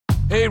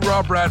Hey,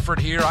 Rob Bradford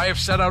here. I have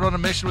set out on a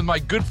mission with my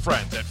good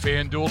friends at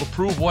FanDuel to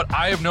prove what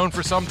I have known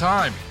for some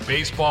time.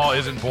 Baseball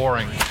isn't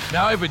boring.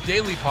 Now I have a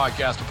daily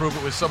podcast to prove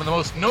it with some of the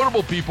most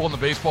notable people in the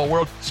baseball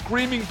world,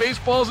 screaming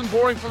baseball isn't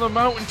boring from the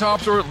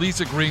mountaintops, or at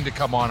least agreeing to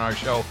come on our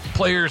show.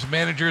 Players,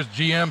 managers,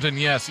 GMs, and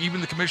yes, even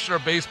the commissioner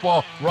of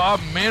baseball, Rob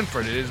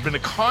Manfred. It has been a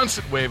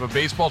constant wave of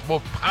baseball's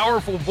most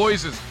powerful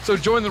voices. So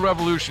join the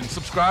revolution.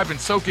 Subscribe and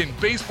soak in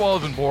Baseball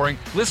Isn't Boring.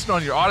 Listen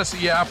on your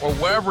Odyssey app or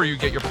wherever you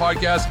get your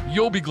podcasts.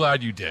 You'll be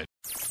glad you did.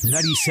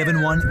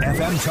 97.1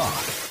 FM Talk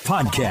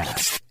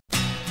Podcast.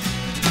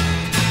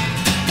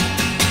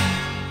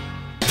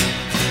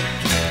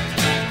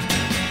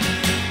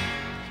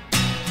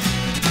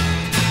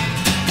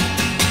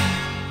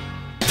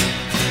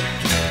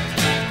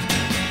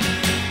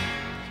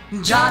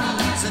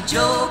 Johnny's a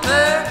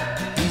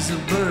joker, he's a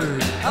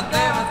bird, a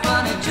very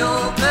funny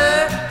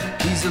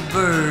joker, he's a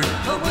bird,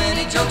 but when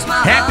he jokes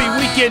my Happy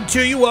weekend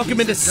to you. Welcome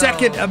into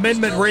Second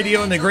Amendment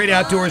Radio and the Great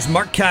Outdoors.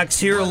 Mark Cox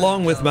here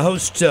along with my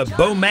host,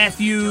 Bo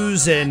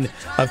Matthews, and,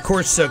 of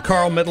course,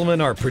 Carl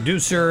Middleman, our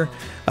producer.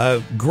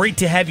 Great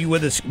to have you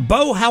with us.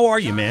 Bo, how are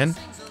you, man?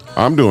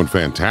 I'm doing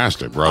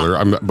fantastic,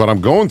 brother. But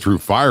I'm going through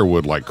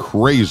firewood like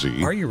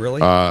crazy. Are you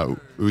really?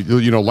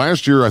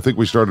 Last year I think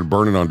we started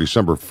burning on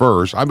December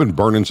 1st. I've been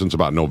burning since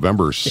about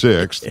November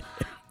 6th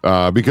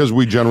because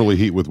we generally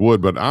heat with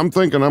wood. But I'm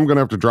thinking I'm going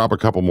to have to drop a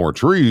couple more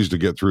trees to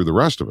get through the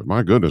rest of it.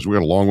 My goodness, we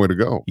got a long way to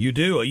go. You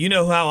do. You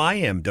know how I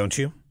am, don't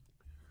you?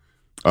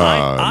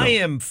 I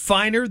am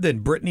finer than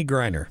Brittany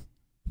Griner.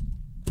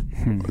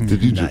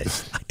 Did you?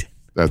 Nice.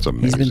 That's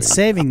amazing. He's been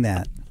saving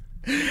that.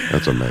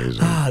 That's amazing.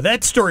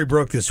 That story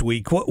broke this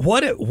week.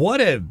 What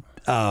a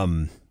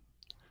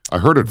I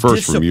heard it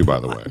first from you, by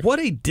the way. What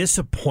a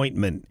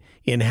disappointment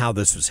in how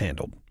this was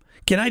handled.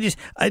 Can I just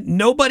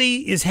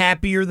nobody is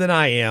happier than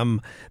I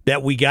am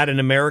that we got an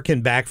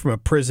American back from a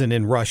prison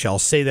in Russia. I'll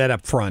say that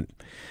up front.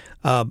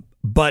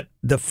 But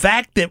the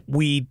fact that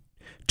we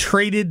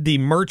traded the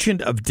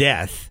merchant of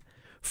death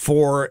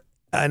for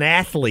an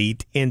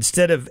athlete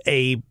instead of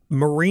a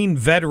Marine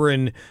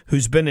veteran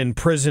who's been in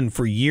prison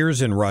for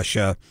years in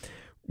Russia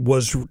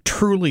was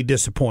truly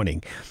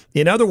disappointing.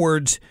 In other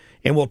words,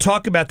 and we'll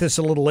talk about this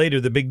a little later,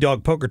 the Big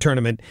Dog Poker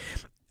Tournament,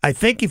 I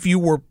think if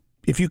you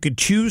could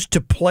choose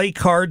to play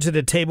cards at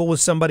a table with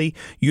somebody,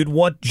 you'd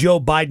want Joe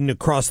Biden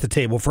across the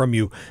table from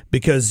you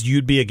because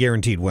you'd be a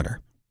guaranteed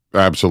winner.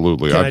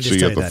 Absolutely. I'd see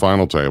you at the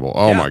final table.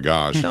 Oh, yeah. My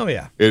gosh. Oh,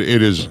 yeah.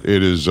 It is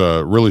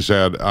really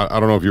sad. I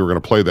don't know if you were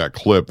going to play that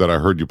clip that I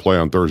heard you play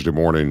on Thursday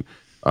morning,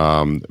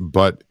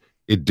 but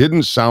it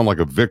didn't sound like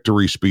a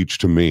victory speech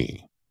to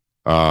me,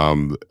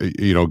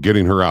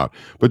 getting her out.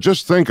 But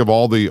just think of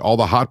all the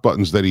hot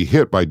buttons that he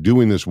hit by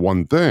doing this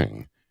one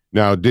thing.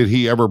 Now, did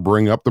he ever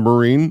bring up the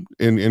Marine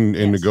in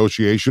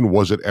negotiation?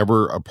 Was it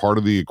ever a part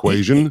of the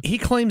equation? He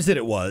claims that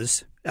it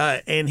was.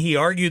 And he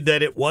argued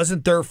that it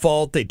wasn't their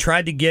fault. They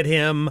tried to get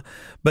him,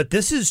 but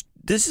this is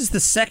the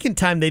second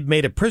time they've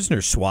made a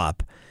prisoner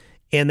swap,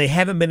 and they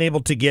haven't been able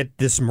to get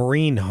this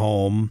Marine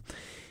home,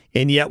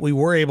 and yet we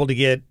were able to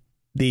get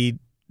the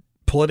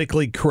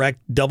politically correct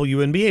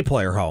WNBA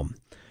player home,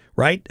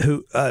 right?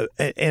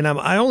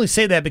 I only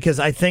say that because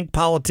I think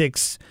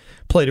politics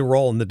played a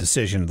role in the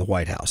decision of the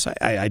White House.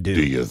 I do.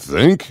 Do you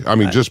think? I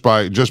mean, just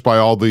by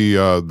all the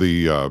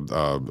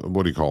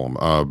what do you call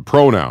them?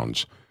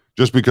 Pronouns.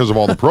 Just because of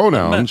all the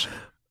pronouns.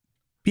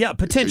 Yeah,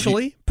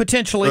 potentially.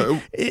 Here's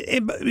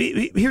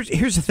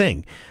the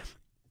thing.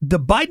 The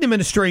Biden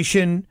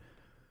administration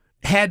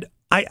had,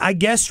 I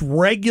guess,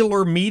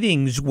 regular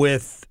meetings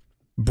with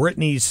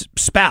Brittany's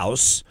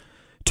spouse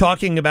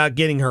talking about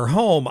getting her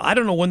home. I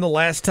don't know when the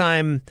last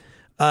time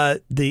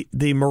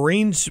the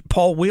Marines,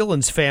 Paul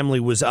Whelan's family,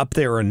 was up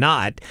there or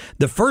not.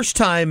 The first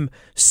time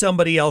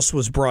somebody else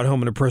was brought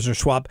home in a prisoner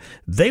swap,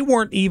 they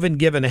weren't even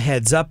given a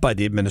heads up by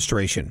the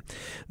administration.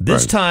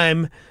 This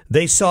time,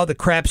 they saw the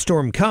crap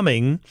storm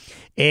coming,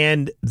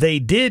 and they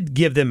did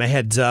give them a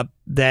heads up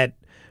that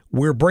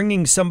we're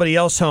bringing somebody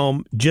else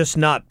home, just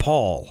not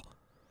Paul.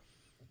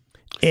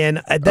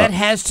 And that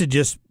has to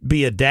just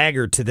be a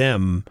dagger to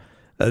them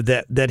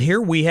that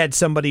here we had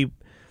somebody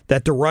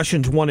that the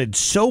Russians wanted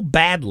so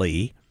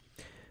badly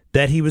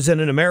that he was in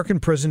an American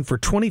prison for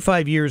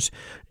 25 years.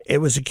 It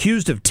was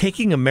accused of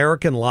taking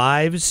American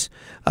lives.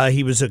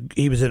 He was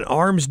an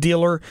arms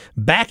dealer.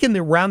 Back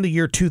around the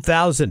year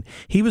 2000,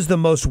 he was the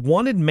most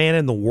wanted man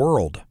in the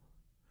world.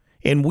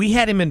 And we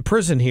had him in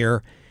prison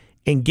here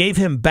and gave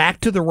him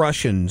back to the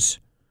Russians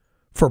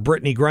for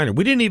Brittany Griner.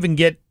 We didn't even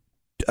get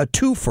a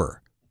twofer.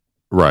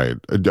 Right.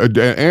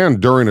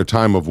 And during a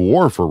time of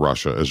war for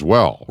Russia as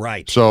well.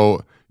 Right.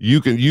 So you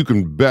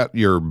can bet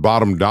your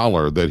bottom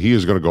dollar that he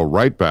is going to go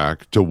right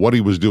back to what he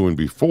was doing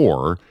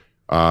before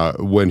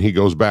when he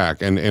goes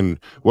back. And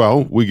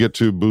we get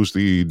to boost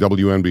the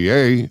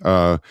WNBA.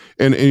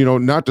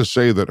 And not to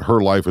say that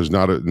her life is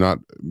not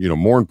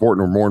more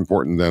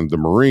important than the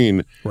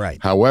Marine. Right.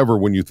 However,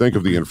 when you think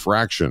of the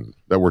infraction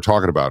that we're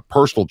talking about,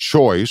 personal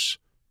choice,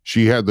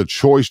 she had the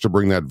choice to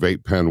bring that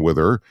vape pen with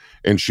her,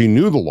 and she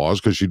knew the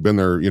laws because she'd been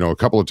there, a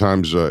couple of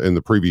times in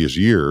the previous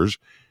years.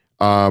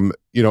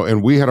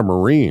 And we had a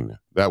Marine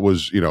that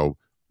was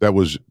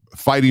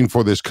fighting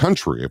for this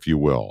country, if you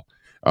will.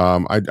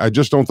 I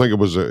just don't think it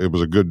was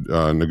a good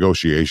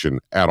negotiation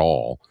at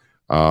all.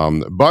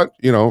 But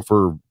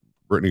for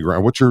Brittany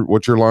Griner,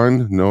 what's your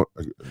line? No,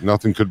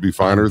 nothing could be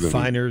finer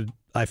than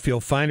I feel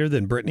finer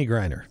than Brittany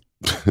Griner.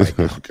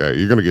 Okay,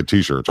 you're going to get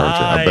T-shirts,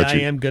 aren't you? I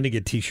am going to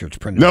get T-shirts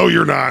printed. No,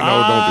 you're not. No,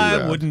 don't do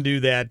that. I wouldn't do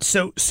that.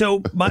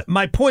 So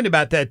my point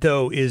about that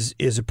though is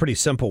a pretty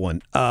simple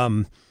one.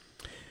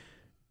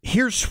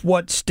 Here's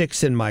what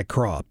sticks in my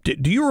craw.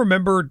 Do you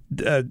remember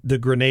the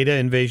Grenada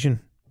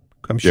invasion?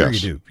 I'm sure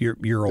Yes. you do.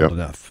 You're old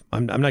enough.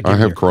 I'm not. Giving I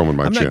have chrome in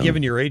my I'm chin. not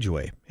giving your age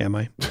away, am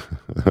I?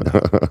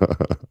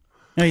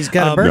 No, he's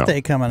got a birthday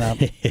coming up.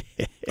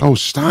 Oh,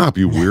 stop,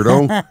 you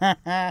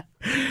weirdo!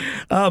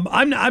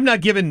 I'm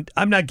not giving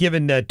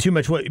too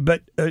much away,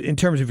 but in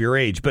terms of your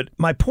age. But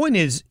my point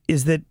is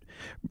that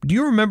do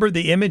you remember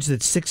the image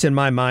that sticks in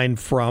my mind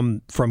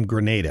from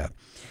Grenada?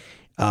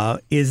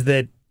 Is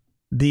that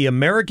the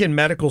American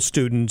medical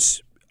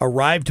students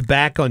arrived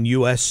back on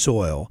U.S.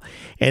 soil,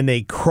 and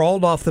they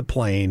crawled off the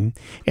plane,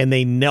 and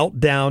they knelt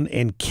down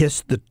and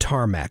kissed the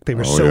tarmac. They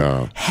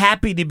were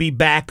happy to be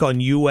back on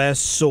U.S.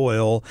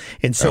 soil,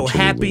 and so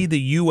happy the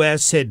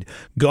U.S. had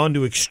gone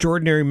to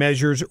extraordinary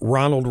measures.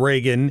 Ronald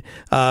Reagan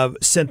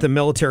sent the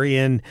military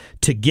in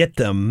to get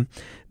them.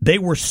 They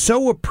were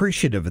so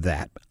appreciative of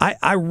that.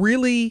 I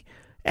really,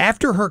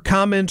 after her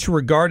comments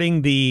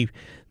regarding the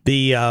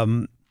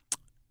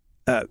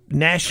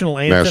national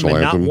anthem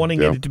and not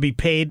wanting it to be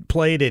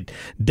played at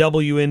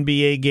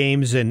WNBA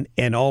games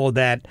and all of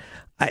that,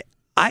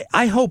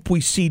 I hope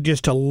we see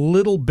just a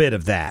little bit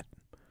of that.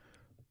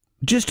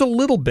 Just a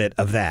little bit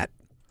of that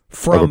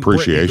from Of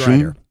appreciation?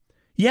 Brittany Griner.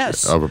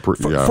 Yes, Of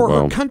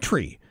her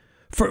country.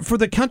 For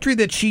the country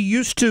that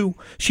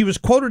she was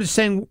quoted as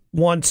saying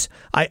once,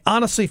 I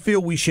honestly feel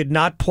we should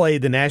not play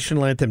the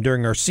national anthem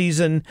during our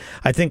season.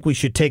 I think we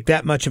should take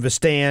that much of a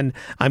stand.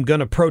 I'm going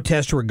to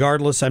protest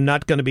regardless. I'm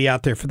not going to be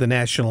out there for the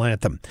national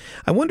anthem.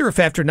 I wonder if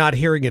after not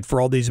hearing it for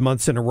all these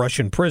months in a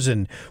Russian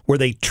prison where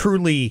they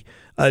truly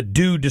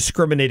do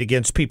discriminate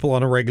against people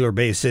on a regular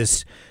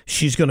basis,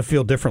 she's going to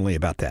feel differently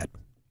about that.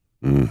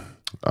 And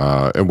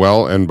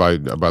by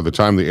the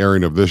time the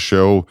airing of this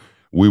show,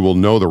 we will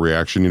know the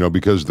reaction,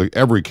 because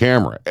every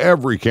camera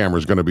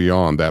is going to be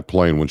on that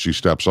plane when she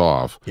steps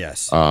off.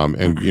 Yes.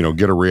 And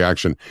get a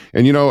reaction.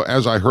 And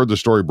as I heard the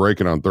story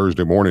breaking on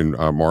Thursday morning,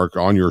 Mark,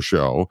 on your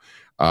show,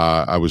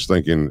 I was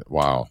thinking,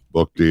 wow,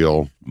 book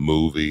deal,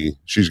 movie.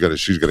 She's gonna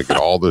get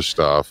all this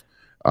stuff.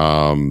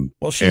 Well,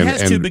 she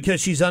has to because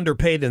she's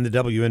underpaid in the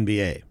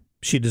WNBA.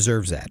 She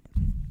deserves that.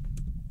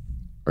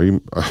 Are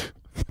you?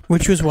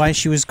 Which was why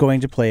she was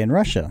going to play in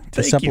Russia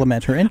to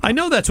supplement her income. I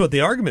know that's what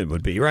the argument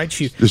would be, right?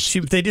 If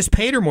they just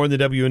paid her more in the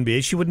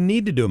WNBA, she wouldn't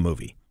need to do a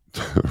movie.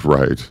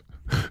 Right.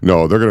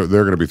 No, they're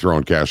gonna be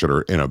throwing cash at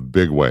her in a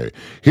big way.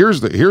 Here's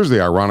the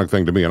ironic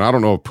thing to me, and I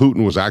don't know if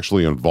Putin was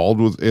actually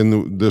involved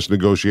in this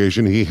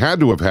negotiation. He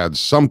had to have had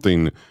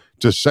something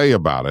to say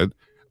about it,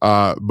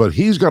 but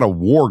he's got a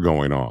war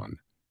going on,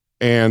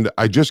 and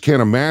I just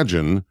can't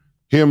imagine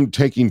him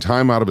taking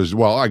time out of his.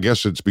 Well, I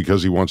guess it's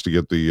because he wants to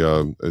get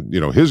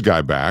the his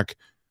guy back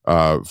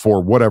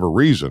for whatever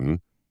reason,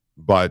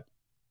 but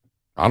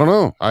I don't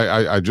know.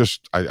 I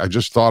just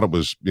thought it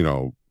was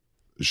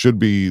should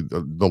be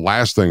the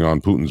last thing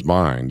on Putin's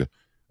mind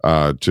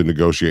to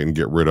negotiate and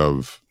get rid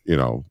of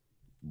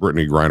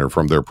Brittany Griner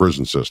from their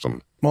prison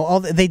system. Well,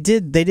 they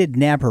did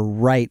nab her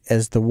right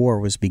as the war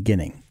was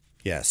beginning.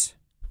 Yes.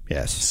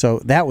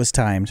 So that was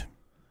timed.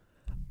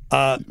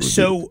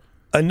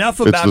 Enough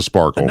about the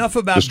sparkle. Enough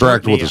about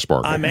Distract Brittany. with the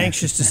sparkle. I'm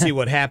anxious to see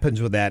what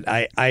happens with that.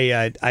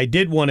 I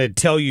did want to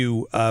tell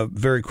you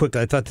very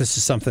quickly. I thought this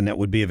is something that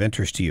would be of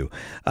interest to you.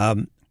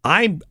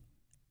 I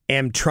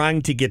am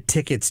trying to get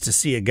tickets to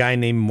see a guy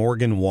named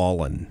Morgan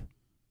Wallen.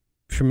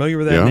 Familiar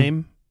with that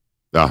name?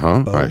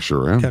 I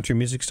sure am. Country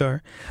music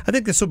star. I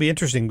think this will be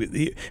interesting.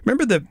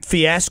 Remember the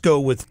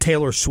fiasco with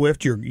Taylor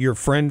Swift, your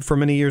friend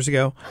from many years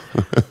ago,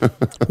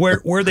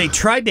 where they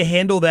tried to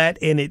handle that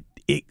and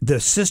the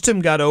system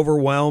got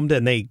overwhelmed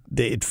and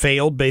it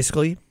failed.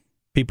 Basically,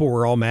 people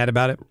were all mad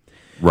about it.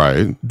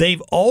 Right.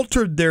 They've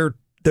altered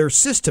their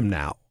system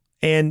now,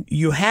 and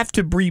you have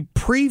to be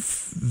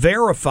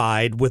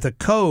pre-verified with a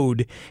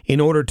code in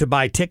order to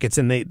buy tickets.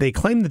 And they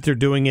claim that they're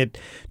doing it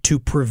to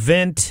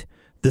prevent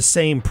the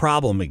same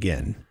problem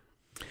again.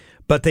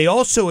 But they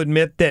also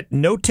admit that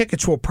no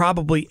tickets will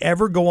probably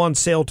ever go on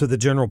sale to the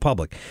general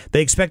public.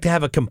 They expect to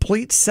have a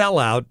complete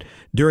sellout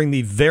during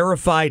the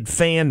verified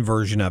fan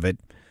version of it.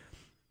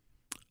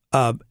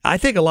 I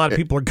think a lot of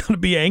people are going to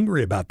be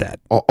angry about that.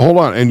 Hold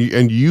on,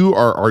 and you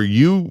are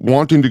you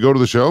wanting to go to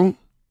the show?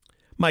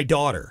 My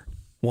daughter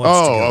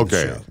wants to go to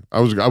the show.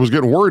 I was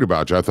getting worried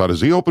about you. I thought,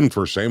 is he open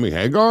for Sammy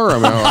Hagar? I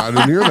mean, I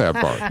didn't hear that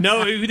part.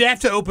 No, you'd have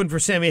to open for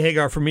Sammy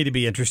Hagar for me to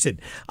be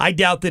interested. I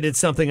doubt that it's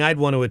something I'd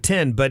want to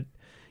attend, but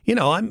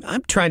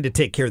I'm trying to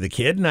take care of the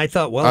kid, and I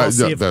thought, well, I'll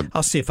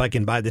see if I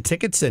can buy the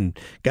tickets, and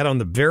got on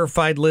the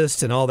verified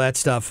list and all that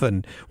stuff,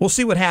 and we'll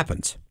see what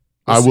happens.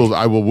 I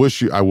will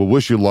wish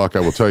you luck. I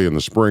will tell you, in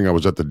the spring, I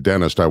was at the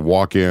dentist. I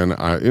walk in,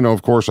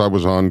 of course, I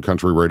was on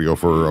country radio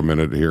for a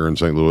minute here in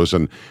St. Louis,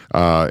 and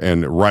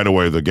right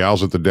away, the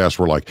gals at the desk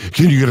were like,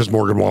 "Can you get us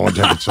Morgan Wallen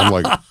tickets?" I'm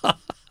like,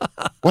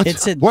 "What?"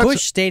 It's at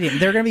Busch Stadium.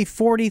 There are going to be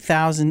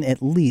 40,000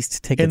 at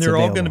least tickets, and they're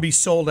available. all going to be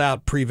sold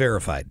out,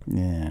 pre-verified.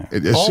 Yeah.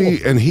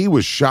 And he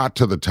was shot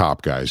to the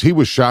top, guys. He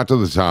was shot to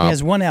the top. He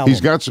has one album.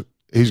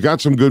 He's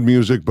got some good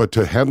music, but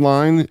to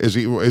headline, is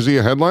he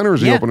a headliner, or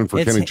is he opening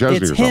for Kenny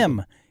Chesney or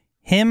something?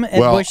 Him at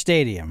Busch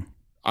Stadium.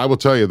 I will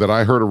tell you that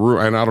I heard a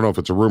rumor, and I don't know if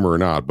it's a rumor or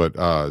not, but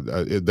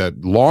that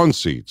lawn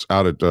seats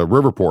out at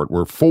Riverport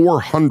were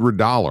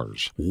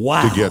 $400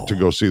 to get to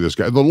go see this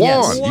guy. The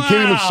lawn, Yes. you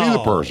can't even see the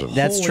person.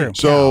 That's true.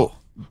 So,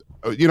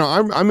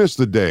 I miss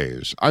the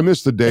days. I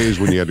miss the days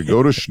when you had to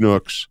go to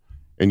Schnucks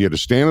and you had to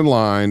stand in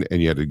line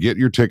and you had to get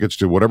your tickets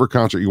to whatever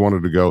concert you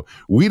wanted to go.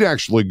 We'd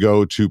actually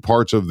go to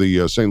parts of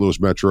the St. Louis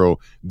Metro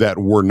that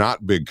were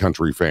not big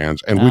country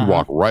fans, and we'd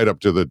walk right up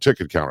to the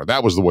ticket counter.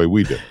 That was the way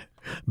we did it.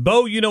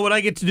 Bo, you know what I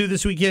get to do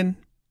this weekend?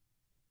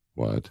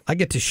 What? I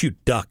get to shoot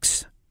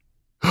ducks.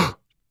 Are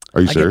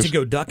you serious? I get to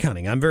go duck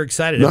hunting. I'm very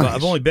excited. Nice.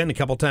 I've only been a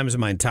couple times in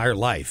my entire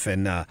life,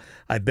 and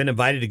I've been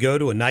invited to go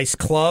to a nice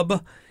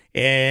club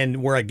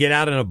and where I get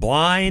out in a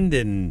blind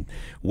and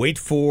wait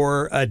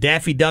for a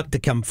Daffy Duck to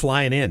come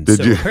flying in.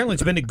 Apparently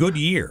it's been a good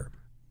year.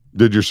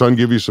 Did your son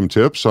give you some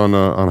tips on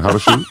how to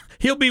shoot?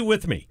 He'll be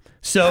with me,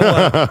 so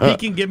he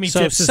can give me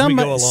tips as we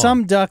go along.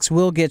 Some ducks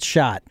will get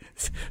shot.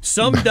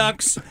 Some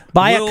ducks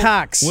by a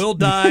Cox will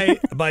die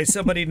by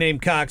somebody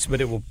named Cox, but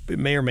it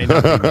may or may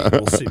not be me.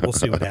 We'll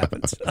see what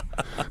happens.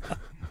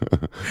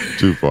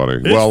 Too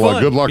funny. It's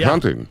fun. Good luck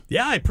hunting.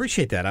 Yeah, I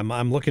appreciate that.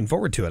 I'm looking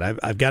forward to it.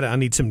 I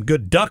need some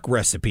good duck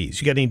recipes.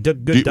 You got any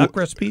good duck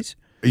recipes?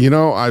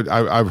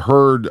 I've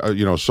heard,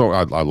 so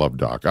I love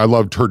duck. I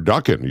love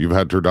turducken. You've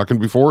had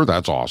turducken before?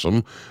 That's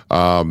awesome.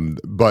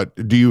 But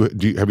have you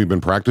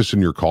been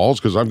practicing your calls?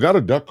 Because I've got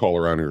a duck call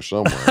around here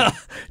somewhere.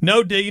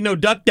 No,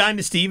 Duck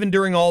Dynasty, even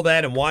during all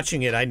that and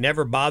watching it, I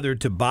never bothered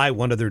to buy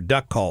one of their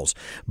duck calls.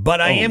 But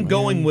I am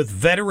going with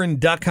veteran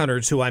duck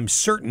hunters who I'm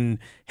certain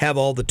have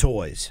all the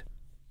toys.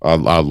 I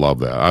love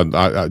that.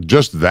 I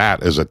just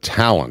that as a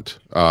talent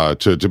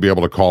to be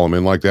able to call them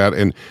in like that,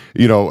 and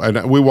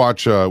and we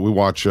watch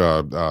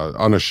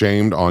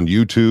Unashamed on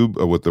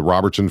YouTube with the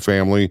Robertson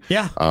family.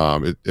 Yeah,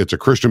 it's a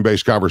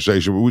Christian-based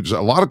conversation.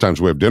 A lot of times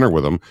we have dinner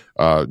with them,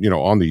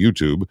 on the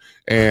YouTube,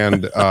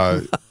 and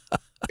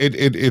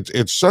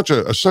it's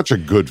such a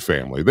good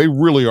family. They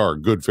really are a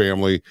good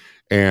family,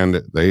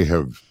 and they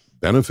have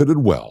benefited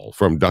well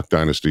from Duck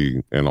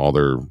Dynasty and all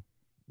their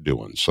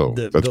doing. So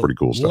that's pretty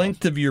cool stuff. The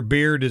length of your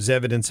beard is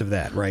evidence of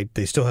that, right?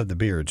 They still have the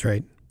beards,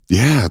 right?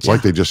 Yeah, it's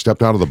like they just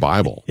stepped out of the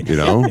Bible,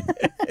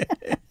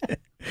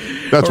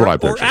 That's what I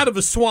picture. Or out of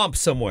a swamp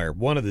somewhere,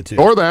 one of the two.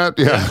 Or that,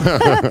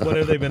 yeah. What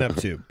have they been up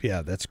to?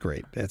 Yeah, that's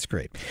great. That's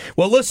great.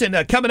 Well, listen,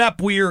 coming up,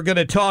 we are going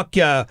to talk.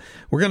 We're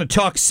going to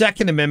talk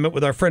Second Amendment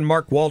with our friend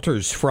Mark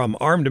Walters from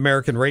Armed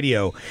American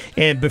Radio.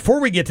 And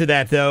before we get to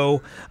that,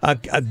 though,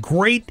 a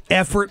great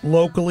effort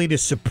locally to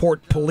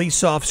support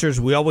police officers.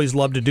 We always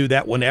love to do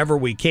that whenever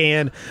we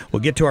can.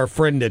 We'll get to our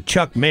friend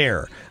Chuck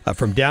Mayer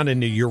from down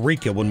in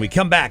Eureka when we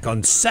come back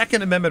on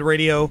Second Amendment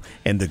Radio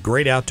and the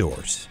Great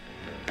Outdoors.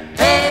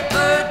 Hey,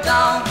 bird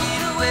dog,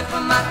 get away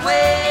from my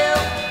quail.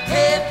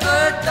 Hey,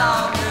 bird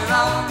dog, you're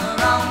on the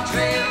wrong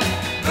trail.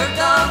 Bird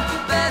dog, you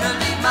better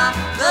leave my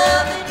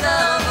lovely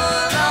love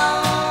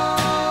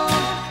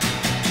alone.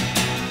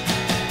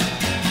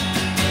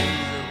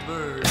 He's a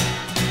bird.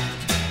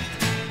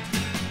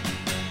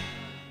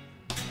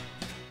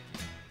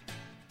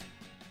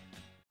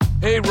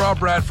 Hey, Rob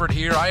Bradford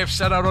here. I have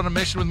set out on a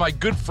mission with my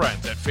good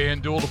friends at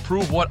FanDuel to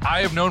prove what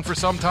I have known for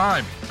some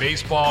time.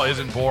 Baseball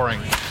isn't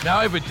boring. Now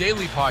I have a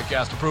daily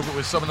podcast to prove it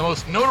with some of the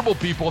most notable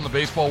people in the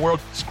baseball world,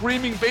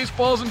 screaming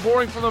baseball isn't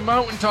boring from the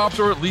mountaintops,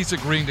 or at least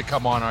agreeing to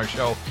come on our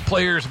show.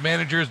 Players,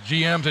 managers,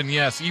 GMs, and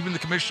yes, even the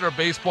commissioner of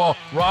baseball,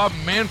 Rob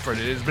Manfred.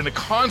 It has been a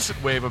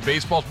constant wave of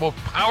baseball's most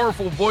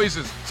powerful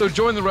voices. So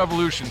join the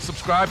revolution.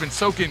 Subscribe and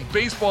soak in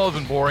Baseball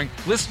Isn't Boring.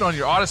 Listen on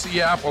your Odyssey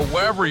app or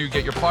wherever you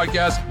get your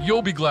podcasts.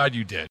 You'll be glad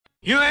you did.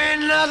 You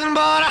ain't nothing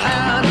but a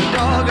hound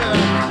dog,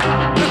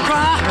 you're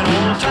crying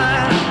all the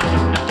time.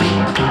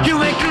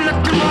 You ain't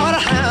nothing but a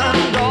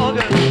hound dog,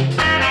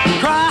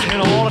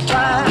 crying all the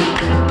time.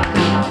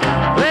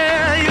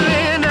 Well, you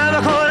ain't never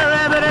caught a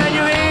rabbit and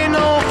you ain't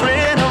no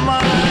friend of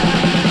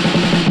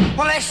mine.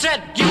 Well, they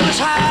said you was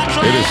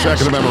high. It is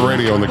Second Amendment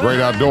Radio and the Great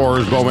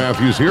Outdoors. Bo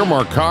Matthews here,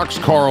 Mark Cox,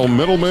 Carl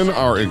Middleman,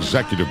 our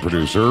executive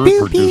producer,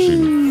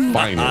 producing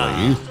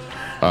finally.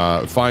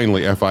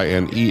 Finally,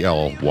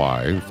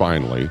 F-I-N-E-L-Y,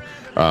 finally.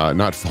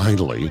 Not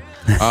finally.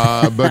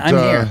 But I'm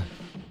here.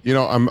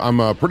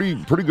 I'm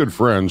pretty good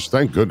friends,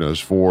 thank goodness,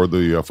 for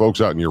the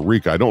folks out in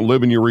Eureka. I don't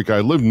live in Eureka,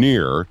 I live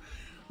near,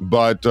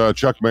 but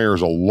Chuck Mayer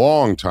is a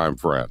long-time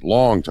friend,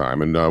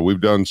 and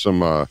we've done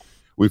some,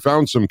 we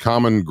found some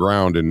common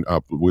ground, and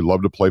we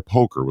love to play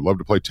poker, we love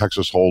to play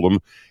Texas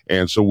Hold'em,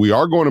 and so we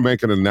are going to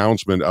make an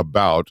announcement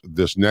about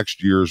this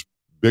next year's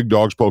Big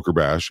Dogs Poker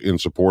Bash in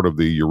support of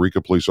the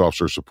Eureka Police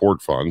Officer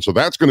Support Fund. So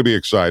that's going to be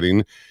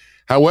exciting.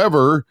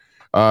 However,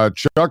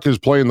 Chuck is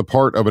playing the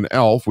part of an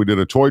elf. We did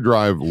a toy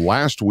drive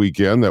last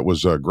weekend that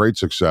was a great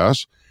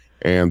success.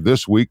 And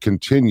this week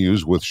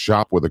continues with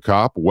Shop with a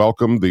Cop.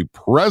 Welcome the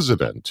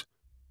president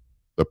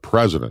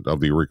of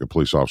the Eureka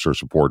Police Officer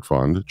Support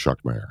Fund, Chuck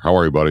Mayer. How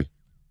are you, buddy?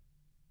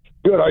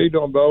 Good. How you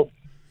doing, Bo?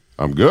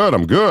 I'm good.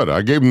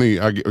 I gave him the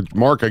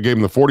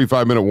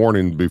 45-minute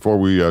warning before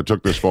we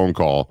took this phone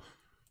call.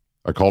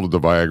 I called it the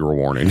Viagra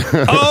warning.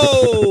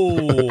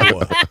 Oh.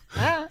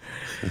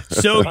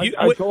 So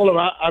I told him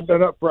I've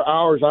been up for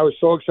hours. I was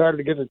so excited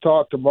to get to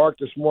talk to Mark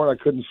this morning,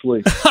 I couldn't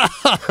sleep.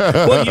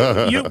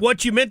 Well,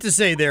 what you meant to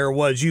say there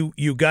was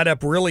you got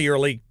up really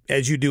early,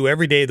 as you do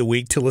every day of the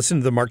week, to listen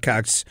to the Mark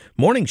Cox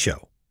Morning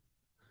Show.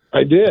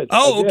 I did.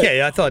 Oh, I did.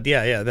 okay. I thought,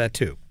 yeah, that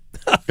too.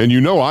 And you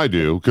know I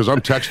do, because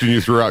I'm texting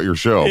you throughout your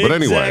show. But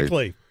anyway.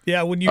 Exactly.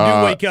 Yeah, when you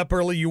do wake up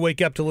early, you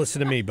wake up to listen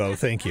to me, Bo.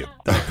 Thank you.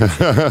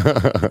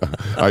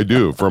 I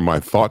do, from my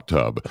thought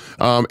tub.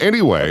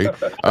 Anyway,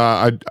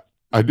 I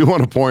do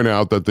want to point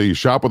out that the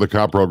Shop with a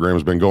Cop program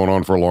has been going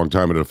on for a long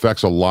time. It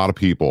affects a lot of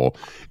people.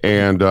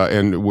 And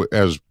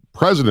as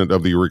president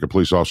of the Eureka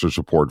Police Officer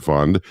Support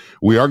Fund,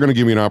 we are going to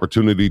give you an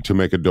opportunity to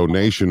make a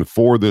donation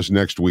for this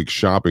next week's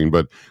shopping.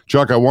 But,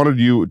 Chuck, I wanted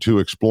you to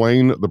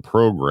explain the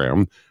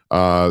program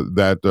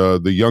that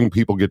the young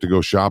people get to go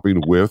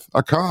shopping with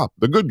a cop,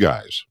 the good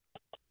guys.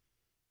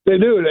 They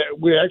do.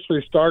 We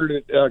actually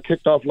started it,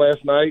 kicked off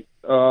last night.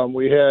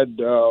 We had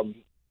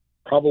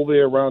probably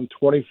around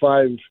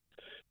 25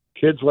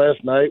 kids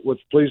last night with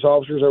police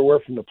officers that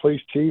were from the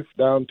police chief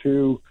down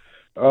to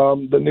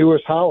the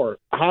newest hire.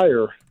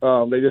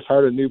 They just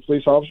hired a new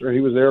police officer.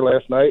 He was there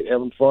last night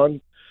having fun.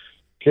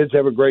 Kids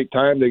have a great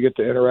time. They get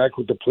to interact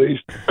with the police.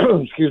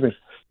 Excuse me.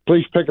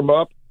 Police pick them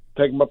up,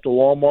 take them up to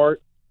Walmart.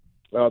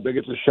 They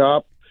get to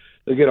shop.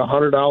 They get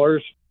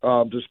 $100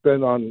 to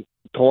spend on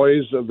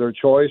toys of their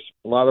choice.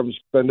 A lot of them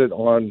spend it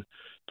on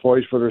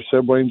toys for their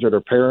siblings or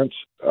their parents.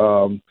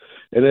 And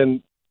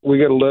then we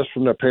get a list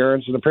from their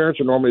parents, and the parents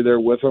are normally there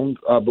with them,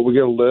 but we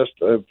get a list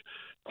of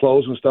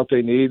clothes and stuff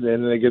they need,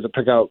 and then they get to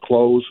pick out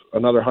clothes,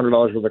 another $100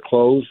 worth of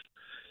clothes.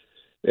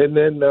 And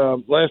then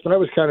last night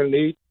was kind of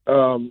neat.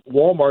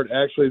 Walmart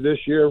actually this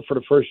year, for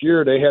the first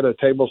year, they had a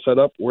table set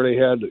up where they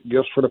had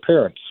gifts for the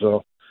parents.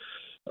 So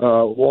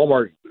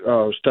Walmart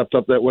stepped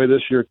up that way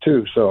this year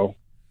too. So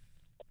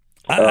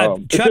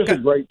it's Chuck, just a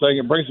great thing.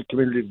 It brings the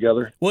community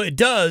together. Well, it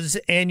does,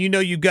 and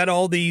you've got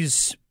all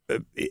these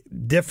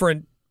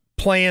different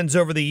plans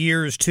over the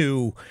years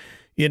to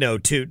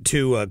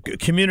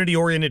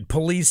community-oriented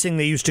policing,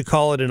 they used to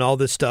call it, and all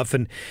this stuff,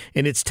 and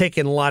it's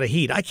taken a lot of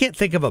heat. I can't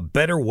think of a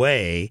better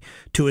way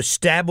to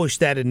establish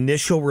that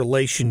initial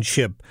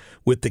relationship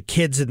with the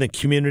kids in the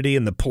community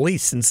and the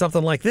police than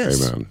something like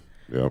this. Amen.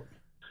 Yep.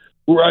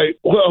 Right.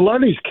 Well, a lot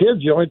of these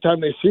kids, the only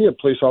time they see a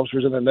police officer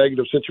is in a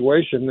negative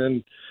situation,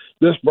 and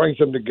this brings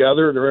them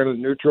together. They're in a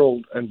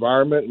neutral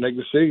environment, and they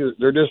can see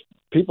they're just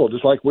people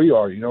just like we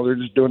are. They're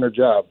just doing their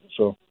job.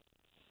 So.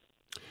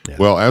 Yeah.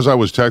 Well, as I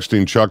was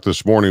texting Chuck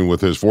this morning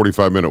with his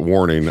 45-minute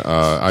warning,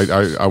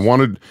 I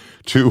wanted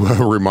to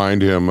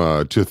remind him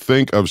to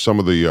think of some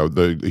of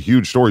the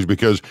huge stories,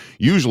 because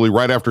usually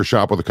right after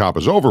Shop with a Cop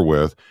is over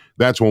with,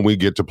 that's when we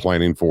get to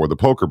planning for the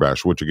Poker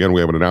Bash, which, again,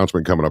 we have an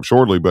announcement coming up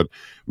shortly. But,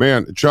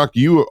 man, Chuck,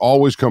 you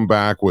always come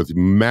back with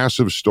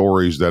massive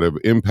stories that have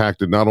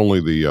impacted not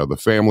only the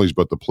families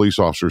but the police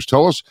officers.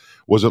 Tell us,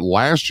 was it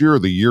last year or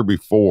the year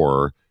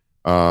before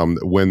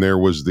when there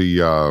was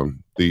the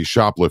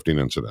shoplifting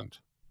incident?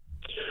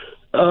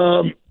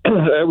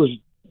 It was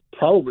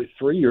probably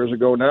 3 years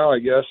ago now, I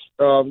guess.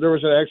 There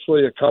was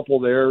actually a couple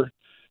there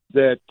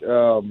that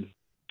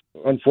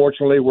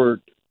unfortunately were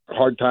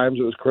hard times.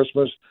 It was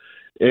Christmas,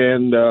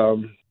 and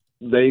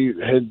they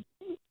had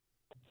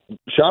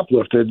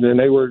shoplifted, and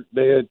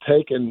they had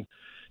taken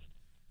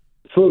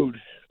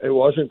food. It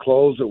wasn't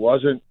clothes. It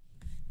wasn't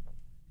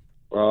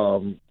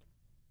pills.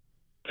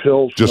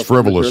 Just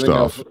frivolous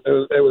stuff.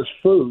 It was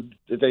food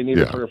that they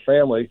needed for their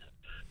family.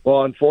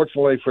 Well,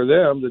 unfortunately for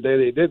them, the day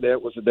they did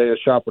that was the day of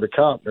Shop with a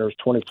Cop. There was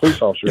 20 police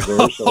officers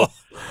there, so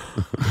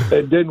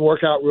it didn't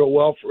work out real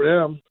well for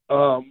them.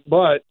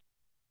 But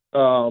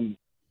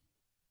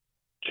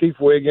Chief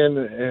Wiggin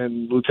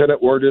and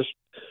Lieutenant Wurtis,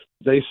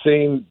 they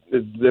seen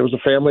there was a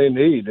family in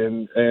need,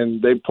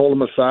 and they pulled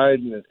them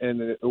aside,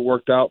 and it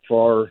worked out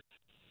for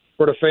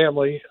the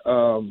family.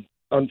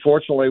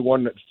 Unfortunately,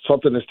 when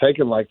something is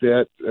taken like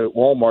that at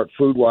Walmart,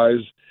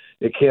 food-wise,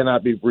 it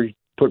cannot be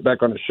put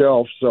back on the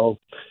shelf. So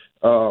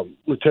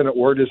Lieutenant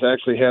Wurtis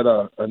actually had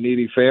a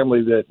needy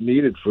family that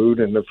needed food,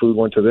 and the food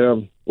went to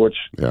them, which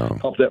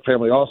helped that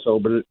family also.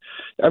 But,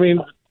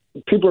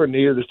 people are in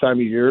need this time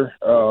of year.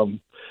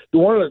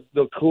 One of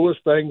the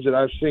coolest things that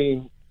I've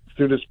seen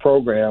through this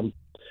program,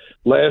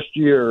 last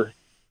year,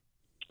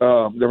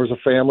 there was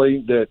a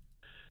family that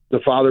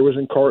the father was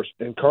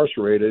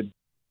incarcerated.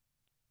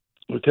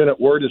 Lieutenant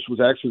Wurtis was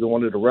actually the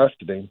one that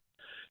arrested him,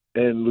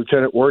 and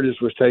Lieutenant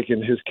Wurtis was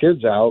taking his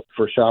kids out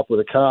for Shop with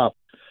a Cop.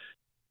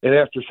 And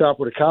after Shop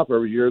with a Cop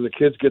every year, the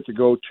kids get to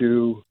go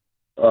to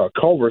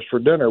Culver's for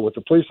dinner with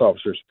the police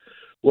officers.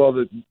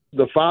 Well,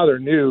 the father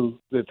knew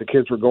that the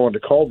kids were going to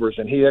Culver's,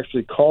 and he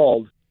actually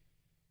called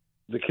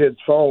the kid's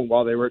phone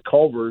while they were at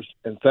Culver's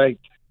and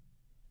thanked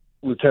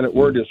Lieutenant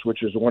Wordis,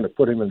 which is the one that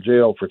put him in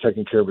jail, for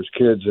taking care of his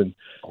kids, and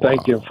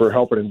thanked him for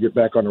helping him get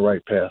back on the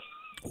right path.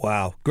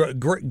 Wow.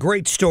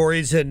 Great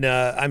stories, and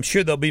I'm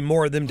sure there'll be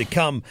more of them to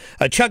come.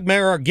 Chuck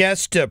Mayer, our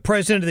guest,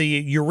 president of the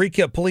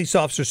Eureka Police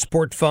Officer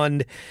Support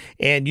Fund.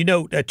 And,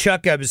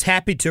 Chuck, I was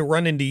happy to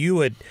run into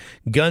you at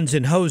Guns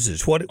and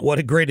Hoses. What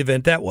a great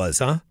event that was,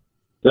 huh?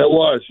 That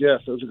was, yes.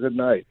 It was a good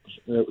night.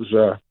 It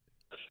was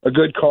a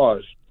good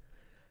cause.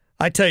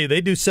 I tell you, they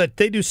do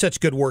such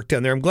good work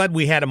down there. I'm glad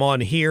we had them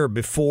on here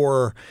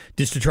before,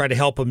 just to try to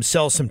help them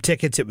sell some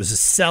tickets. It was a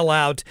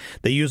sellout.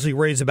 They usually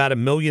raise about $1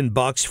 million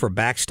for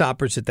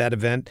Backstoppers at that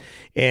event,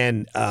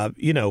 and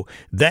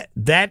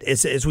that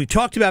is, as we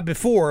talked about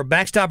before,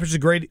 Backstoppers is a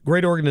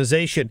great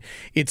organization.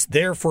 It's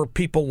there for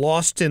people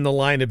lost in the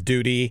line of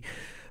duty.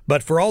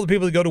 But for all the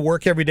people that go to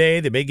work every day,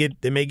 they may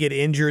get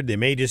injured. They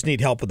may just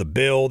need help with a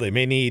bill. They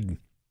may need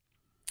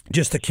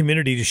just the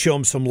community to show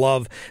them some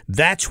love.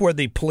 That's where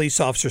the Police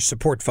Officer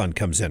Support Fund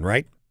comes in,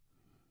 right?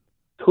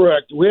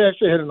 Correct. We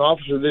actually had an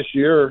officer this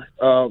year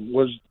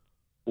was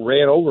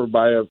ran over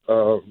by a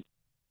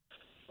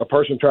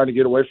person trying to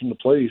get away from the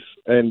police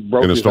and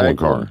broke his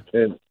ankle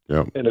in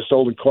a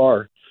stolen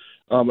car.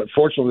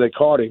 Unfortunately, they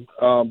caught him.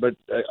 But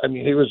I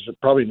mean, he was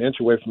probably an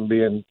inch away from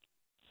being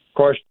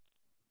crushed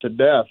to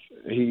death.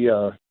 He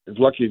was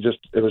lucky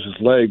it was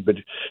his leg, but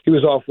he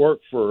was off work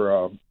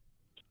for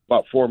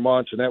about 4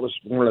 months, and that was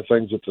one of the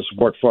things that the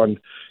support fund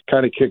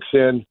kind of kicks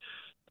in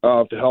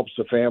to help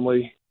the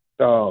family.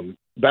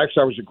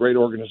 Backstoppers is a great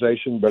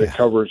organization, but it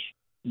covers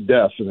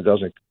death, and it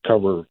doesn't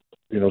cover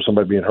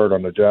somebody being hurt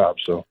on the job.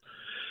 So,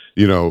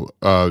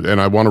 and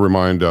I want to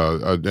remind,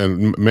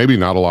 and maybe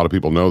not a lot of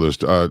people know this,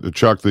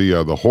 Chuck,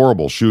 the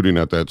horrible shooting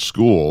at that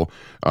school.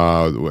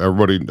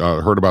 Everybody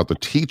heard about the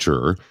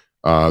teacher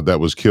that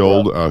was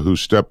killed, who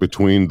stepped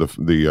between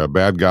the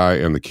bad guy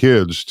and the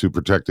kids to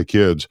protect the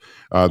kids.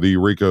 The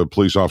Eureka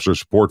Police Officer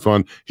Support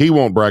Fund. He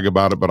won't brag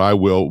about it, but I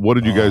will. What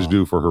did you guys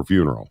do for her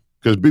funeral?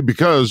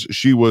 Because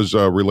she was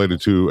related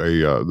to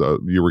the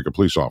Eureka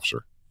police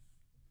officer.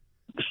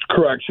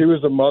 Correct. She was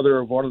the mother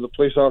of one of the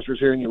police officers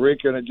here in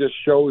Eureka, and it just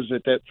shows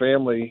that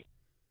family,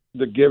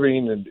 the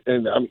giving,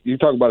 and you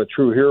talk about a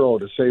true hero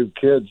to save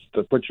kids,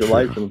 to put your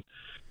life in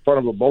front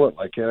of a bullet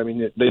like that. I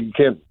mean, they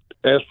can't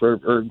ask for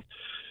or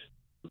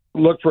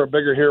look for a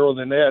bigger hero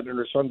than that, and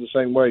her son's the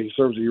same way. He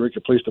serves the Eureka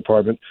Police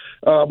Department.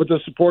 But the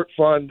support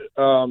fund,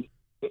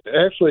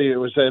 actually, it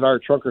was at our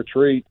trunk or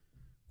treat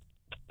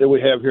that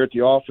we have here at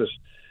the office.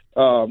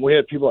 We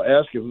had people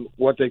asking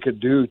what they could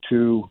do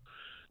to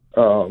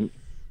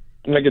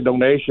make a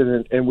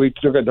donation, and we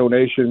took a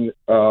donation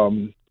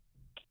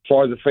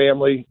for the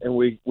family, and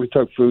we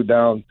took food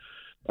down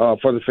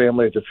for the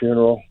family at the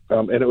funeral,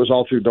 and it was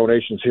all through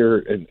donations here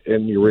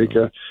in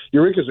Eureka.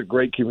 Eureka's a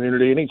great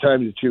community.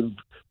 Anytime that you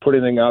put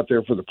anything out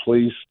there for the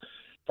police,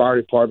 fire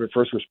department,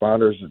 first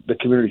responders, the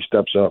community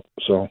steps up.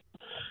 So,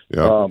 you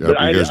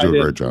guys do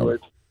a great job.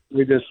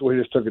 We just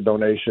took a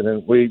donation,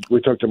 and we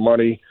took the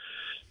money,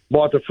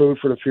 bought the food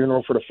for the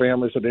funeral for the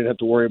family, so they didn't have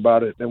to worry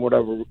about it. And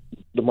whatever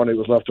the money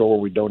was left over,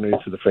 we donated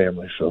to the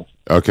family. So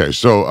okay,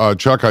 so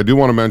Chuck, I do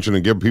want to mention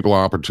and give people an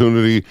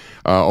opportunity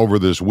over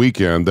this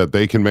weekend that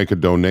they can make a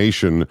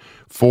donation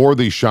for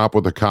the Shop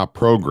with a Cop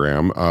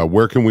program.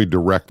 Where can we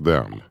direct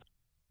them?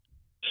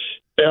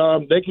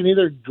 They can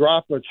either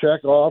drop a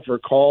check off or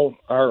call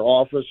our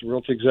office,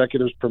 Realty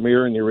Executives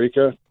Premier in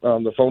Eureka.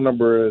 The phone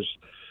number is,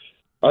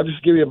 I'll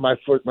just give you my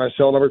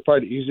cell number,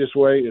 probably the easiest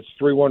way. It's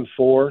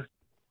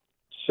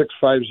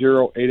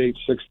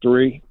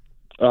 314-650-8863.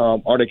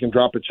 Or they can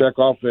drop a check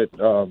off at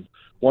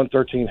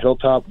 113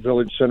 Hilltop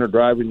Village Center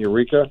Drive in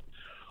Eureka.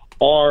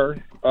 Or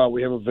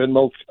we have a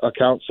Venmo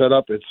account set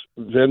up. It's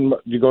Venmo.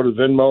 You go to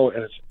Venmo,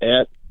 and it's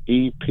at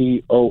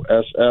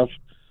EPOSF,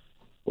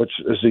 which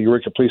is the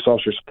Eureka Police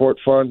Officer Support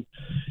Fund.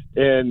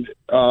 And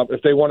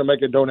if they want to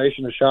make a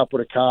donation to Shop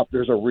with a Cop,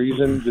 there's a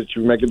reason that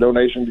you make a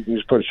donation. You can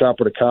just put Shop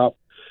with a Cop.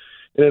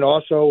 And then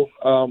also,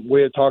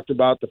 we had talked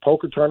about the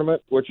poker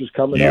tournament, which is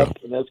coming up,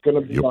 and that's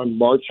going to be on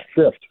March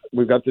 5th.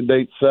 We've got the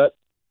date set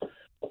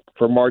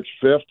for March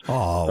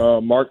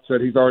 5th. Mark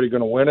said he's already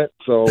going to win it.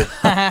 So,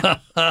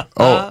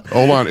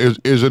 hold on. Is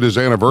it his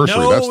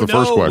anniversary? That's the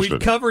first question. We've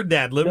covered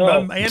that.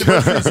 My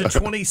anniversary is the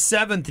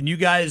 27th, and you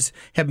guys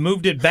have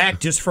moved it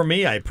back just for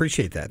me. I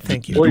appreciate that.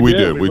 Thank you. We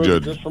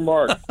did. Just for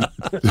Mark.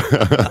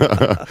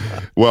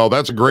 Well,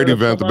 that's a great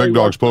event. The Big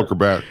Dogs Poker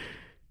Bet.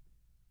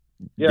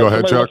 Yeah, go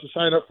ahead, Chuck. If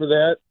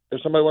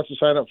somebody wants to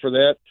sign up for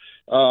that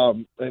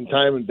in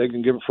time, and they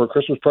can give it for a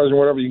Christmas present or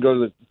whatever, you can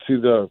go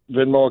to the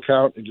Venmo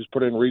account and just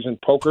put in Reason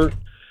Poker,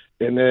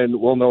 and then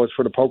we'll know it's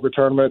for the poker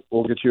tournament.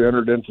 We'll get you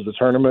entered into the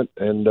tournament.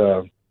 And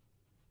I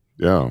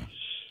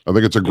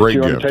think it's a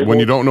great gift when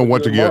you don't know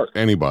what to get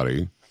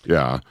anybody.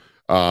 Yeah.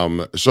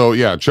 So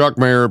yeah, Chuck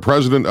Mayer,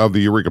 president of the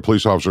Eureka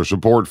Police Officer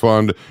Support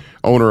Fund,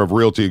 owner of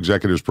Realty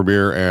Executives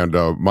Premier, and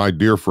my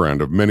dear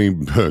friend of many,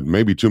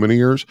 maybe too many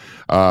years.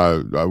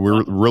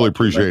 We really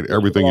appreciate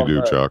everything you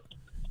do, Chuck.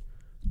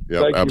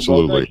 Yeah,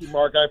 absolutely. Thank you,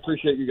 Mark. I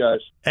appreciate you guys.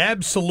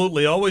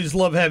 Absolutely. Always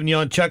love having you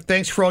on, Chuck.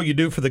 Thanks for all you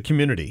do for the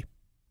community.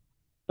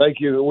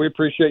 Thank you. We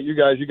appreciate you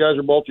guys. You guys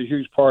are both a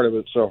huge part of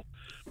it, so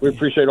we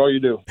appreciate all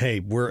you do. Hey,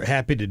 we're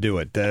happy to do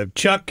it.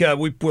 Chuck,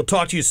 we'll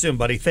talk to you soon,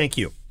 buddy. Thank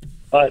you.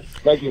 All right.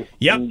 Thank you.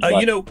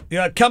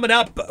 Yep. Coming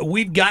up,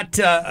 we've got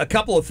a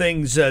couple of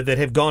things that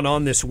have gone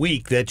on this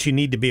week that you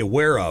need to be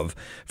aware of.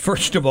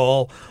 First of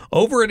all,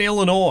 over in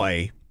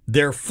Illinois,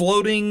 they're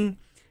floating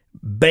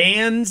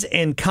bans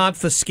and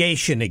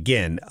confiscation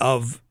again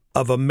of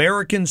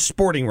American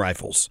sporting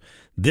rifles.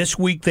 This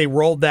week they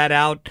rolled that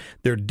out.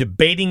 They're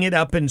debating it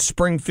up in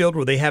Springfield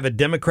where they have a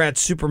Democrat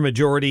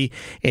supermajority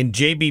and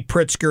J.B.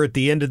 Pritzker at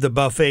the end of the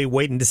buffet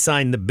waiting to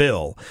sign the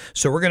bill.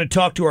 So we're going to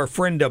talk to our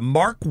friend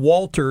Mark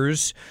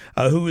Walters,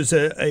 who is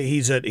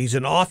he's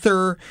an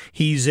author.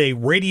 He's a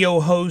radio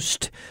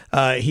host.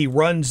 He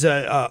runs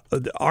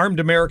Armed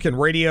American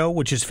Radio,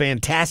 which is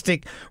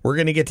fantastic. We're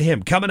going to get to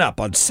him coming up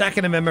on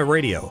Second Amendment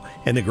Radio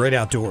and the Great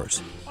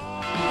Outdoors.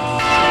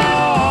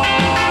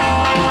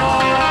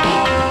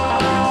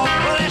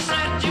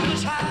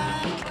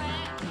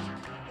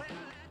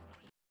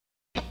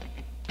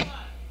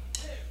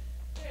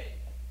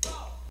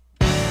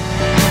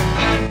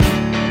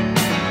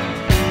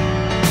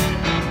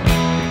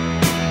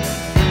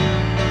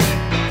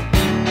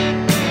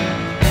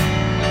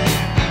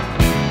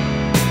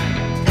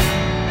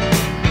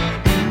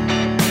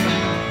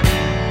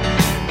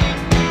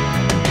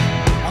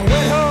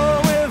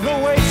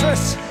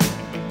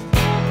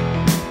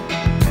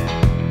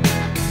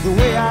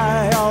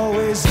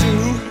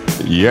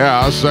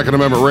 Yeah, Second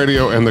Amendment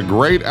Radio and the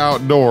Great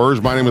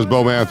Outdoors. My name is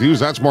Bo Matthews.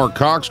 That's Mark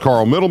Cox.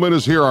 Carl Middleman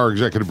is here, our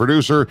executive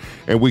producer,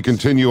 and we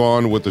continue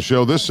on with the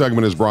show. This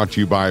segment is brought to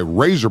you by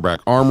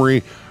Razorback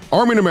Armory,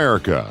 Arming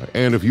America.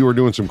 And if you are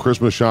doing some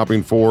Christmas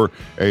shopping for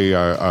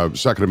a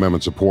Second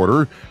Amendment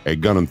supporter, a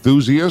gun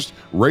enthusiast,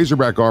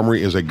 Razorback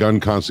Armory is a gun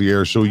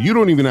concierge, so you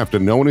don't even have to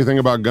know anything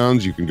about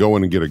guns. You can go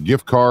in and get a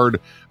gift card.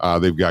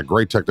 They've got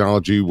great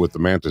technology with the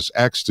Mantis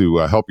X to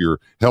help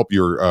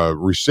your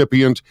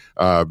recipient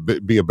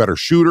be a better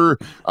shooter.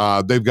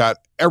 They've got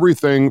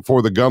everything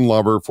for the gun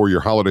lover for your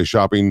holiday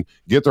shopping.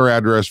 Get their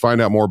address. Find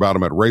out more about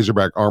them at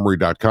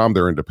RazorbackArmory.com.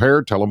 They're in Des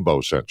Peres. Tell them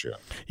Bo sent you.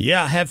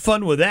 Yeah, have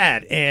fun with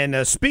that.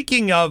 And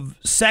speaking of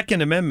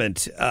Second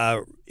Amendment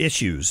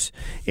issues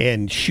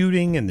and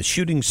shooting and the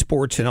shooting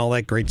sports and all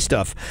that great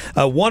stuff,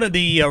 one of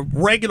the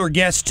regular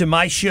guests to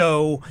my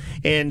show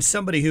and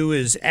somebody who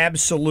is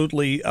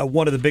absolutely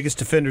one of the biggest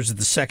defenders of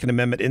the Second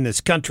Amendment in this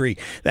country,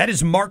 that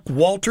is Mark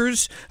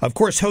Walters, of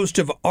course, host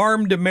of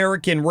Armed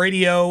American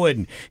Radio,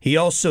 and he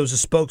also is a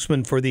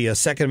spokesman for the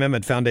Second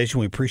Amendment Foundation.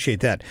 We appreciate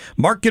that.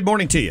 Mark, good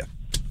morning to you.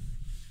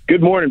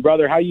 Good morning,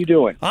 brother. How you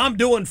doing? I'm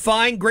doing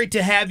fine. Great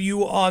to have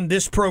you on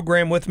this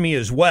program with me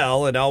as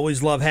well, and I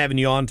always love having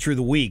you on through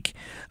the week.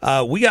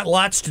 We got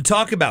lots to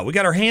talk about. We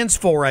got our hands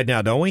full right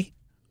now, don't we?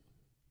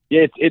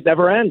 Yeah, it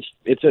never ends.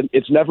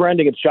 It's never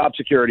ending. It's job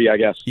security, I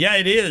guess. Yeah,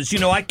 it is. You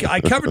know, I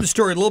covered the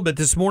story a little bit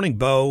this morning,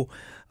 Bo,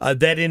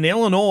 that in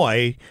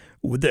Illinois,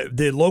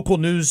 the local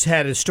news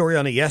had a story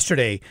on it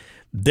yesterday.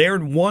 They're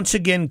once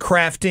again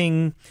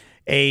crafting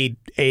a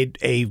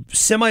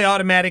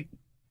semi-automatic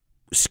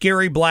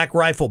scary black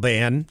rifle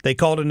ban. They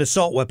call it an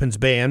assault weapons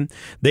ban.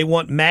 They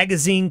want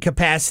magazine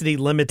capacity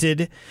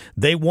limited.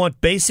 They want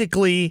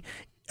basically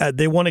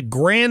they want to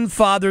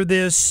grandfather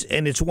this,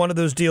 and it's one of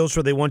those deals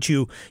where they want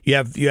you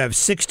have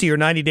 60 or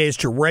 90 days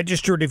to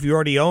register it if you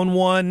already own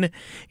one,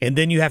 and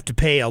then you have to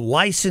pay a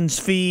license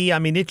fee. I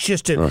mean, it's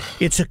just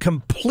it's a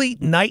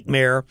complete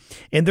nightmare,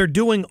 and they're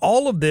doing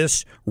all of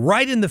this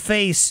right in the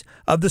face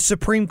of the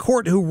Supreme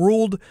Court, who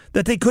ruled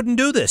that they couldn't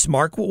do this.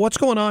 Mark, what's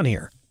going on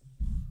here?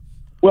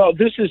 Well,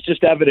 this is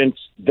just evidence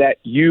that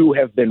you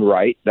have been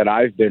right, that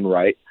I've been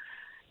right.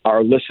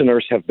 Our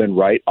listeners have been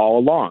right all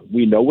along.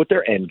 We know what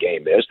their end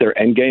game is. Their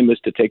end game is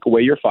to take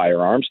away your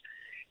firearms,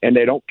 and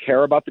they don't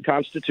care about the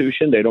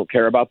Constitution. They don't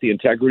care about the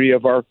integrity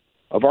of our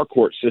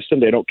court system.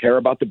 They don't care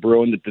about the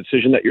Bruen. The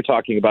decision that you're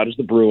talking about is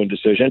the Bruen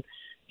decision.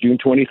 June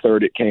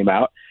 23rd, it came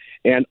out.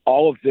 And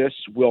all of this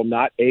will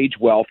not age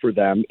well for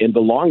them in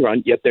the long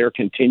run, yet they're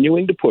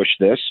continuing to push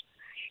this.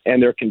 And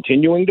they're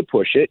continuing to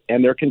push it,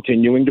 and they're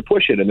continuing to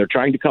push it. And they're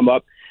trying to come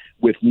up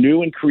with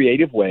new and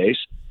creative ways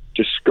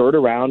to skirt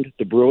around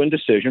the Bruen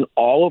decision,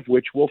 all of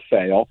which will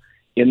fail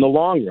in the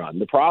long run.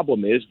 The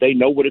problem is they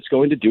know what it's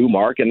going to do,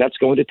 Mark, and that's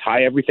going to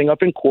tie everything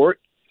up in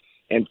court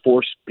and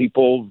force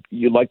people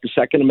like the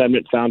Second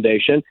Amendment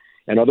Foundation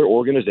and other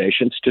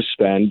organizations to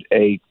spend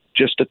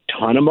just a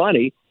ton of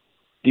money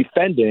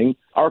defending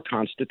our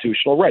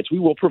constitutional rights. We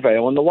will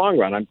prevail in the long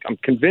run. I'm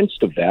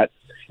convinced of that,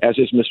 as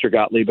is Mr.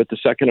 Gottlieb at the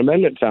Second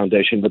Amendment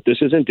Foundation. But this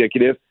is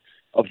indicative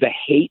of the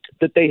hate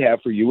that they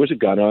have for you as a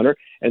gun owner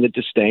and the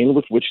disdain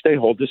with which they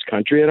hold this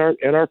country and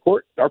our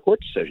court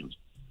decisions.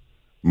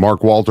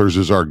 Mark Walters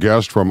is our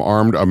guest from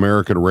Armed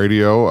American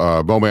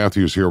Radio. Bo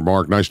Matthews here.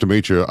 Mark, nice to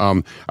meet you.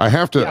 I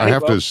have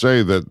to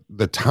say that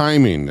the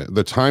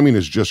timing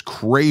is just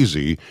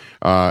crazy.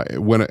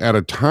 When at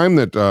a time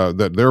that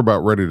they're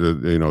about ready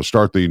to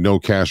start the no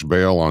cash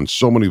bail on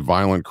so many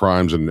violent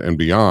crimes and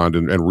beyond,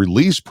 and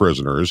release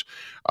prisoners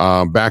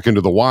back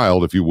into the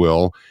wild, if you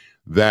will,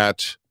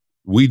 that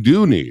we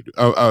do need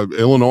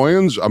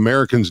Illinoisans,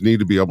 Americans need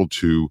to be able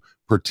to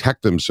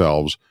protect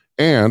themselves.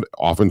 And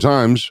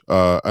oftentimes,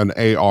 an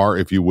AR,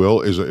 if you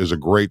will, is a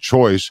great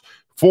choice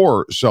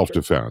for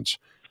self-defense.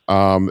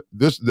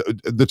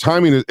 The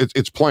timing,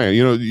 it's planned.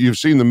 You've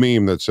seen the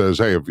meme that says,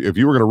 "Hey, if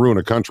you were going to ruin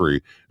a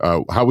country,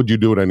 how would you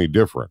do it any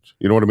different?"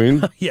 You know what I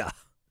mean?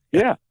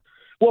 Yeah.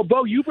 Well,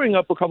 Bo, you bring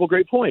up a couple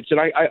great points, and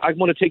I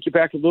want to take you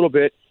back a little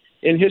bit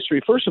in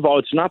history. First of all,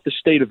 it's not the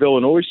state of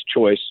Illinois'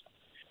 choice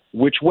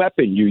which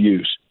weapon you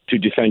use to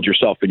defend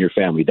yourself and your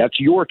family. That's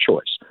your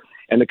choice,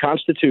 and the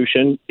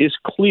Constitution is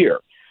clear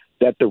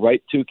that the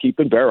right to keep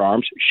and bear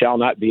arms shall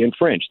not be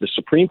infringed. The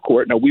Supreme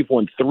Court, now we've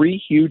won 3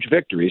 huge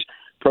victories,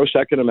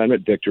 pro-Second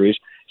Amendment victories,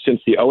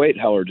 since the 2008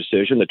 Heller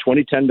decision, the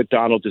 2010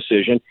 McDonald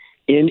decision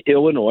in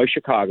Illinois,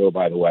 Chicago,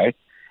 by the way,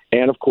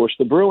 and, of course,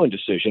 the Bruen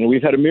decision. And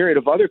we've had a myriad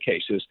of other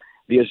cases,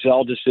 the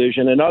Ezell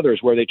decision and others,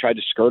 where they tried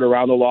to skirt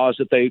around the laws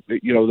that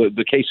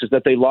the cases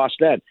that they lost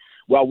then.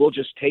 Well, we'll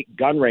just take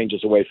gun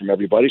ranges away from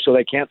everybody so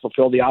they can't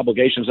fulfill the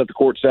obligations that the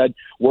court said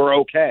were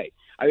okay.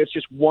 It's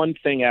just one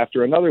thing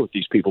after another with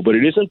these people, but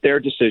it isn't their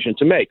decision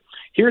to make.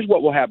 Here's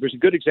what will happen. There's a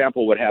good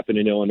example of what happened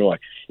in Illinois.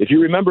 If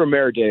you remember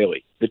Mayor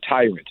Daley, the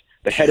tyrant,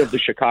 the head of the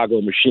Chicago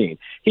machine,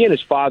 he and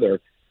his father,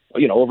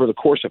 over the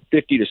course of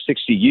 50 to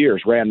 60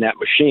 years, ran that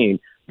machine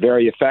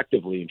very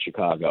effectively in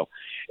Chicago.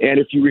 And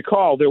if you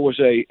recall, there was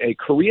a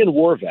Korean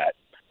War vet,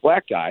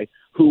 black guy,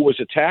 who was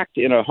attacked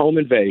in a home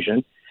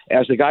invasion.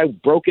 As the guy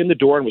broke in the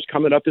door and was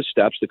coming up his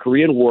steps, the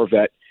Korean War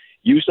vet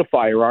used a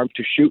firearm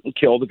to shoot and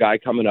kill the guy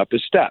coming up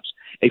his steps,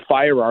 a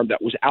firearm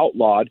that was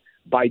outlawed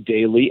by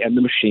Daley and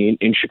the machine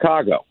in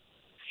Chicago.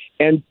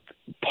 And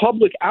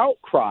public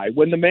outcry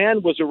when the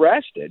man was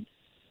arrested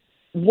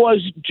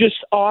was just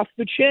off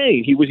the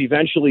chain. He was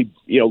eventually,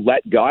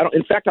 let go.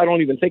 In fact, I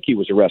don't even think he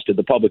was arrested.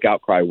 The public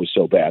outcry was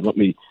so bad. Let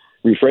me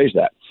rephrase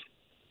that.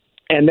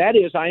 And that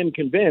is, I am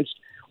convinced,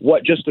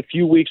 what just a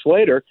few weeks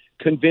later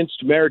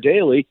convinced Mayor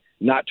Daley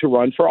not to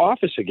run for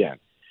office again,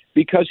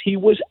 because he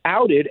was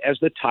outed as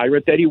the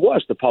tyrant that he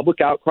was. The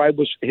public outcry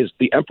was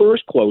the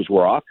emperor's clothes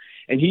were off,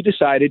 and he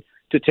decided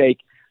to take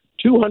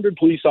 200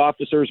 police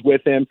officers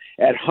with him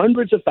at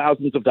hundreds of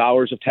thousands of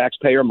dollars of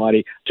taxpayer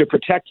money to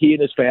protect he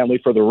and his family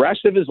for the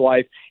rest of his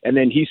life. And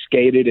then he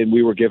skated, and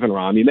we were given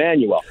Rahm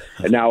Emanuel.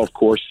 And now, of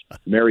course,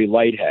 Mary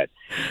Lighthead.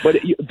 But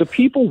the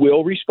people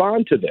will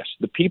respond to this.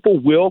 The people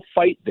will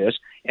fight this,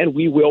 and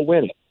we will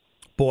win it.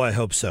 Boy, I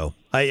hope so.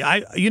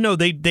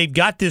 They've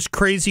got this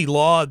crazy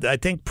law. I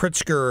think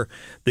Pritzker,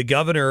 the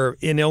governor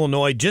in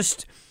Illinois,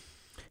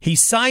 he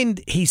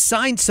signed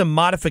some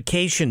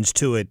modifications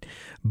to it,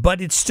 but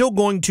it's still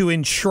going to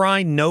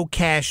enshrine no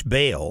cash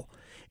bail.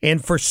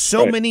 And for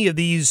so many of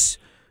these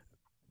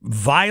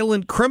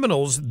violent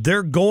criminals,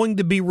 they're going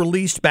to be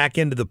released back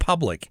into the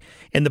public,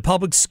 and the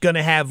public's going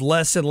to have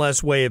less and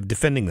less way of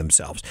defending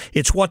themselves.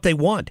 It's what they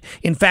want.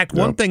 In fact,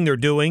 one thing they're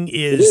doing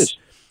is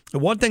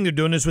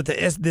with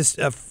this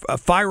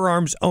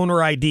firearms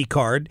owner ID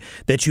card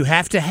that you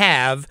have to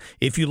have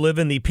if you live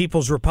in the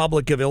People's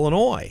Republic of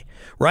Illinois,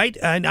 right?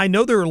 And I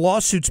know there are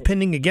lawsuits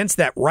pending against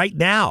that right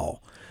now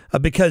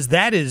because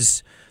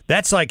that's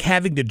like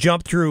having to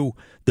jump through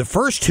the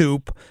first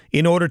hoop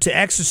in order to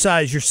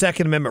exercise your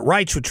Second Amendment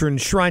rights, which are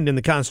enshrined in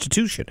the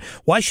Constitution.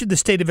 Why should the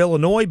state of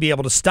Illinois be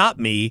able to stop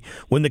me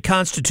when the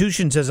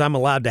Constitution says I'm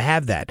allowed to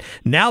have that?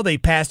 Now they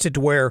passed it to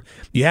where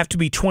you have to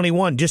be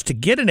 21 just to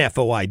get an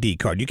FOID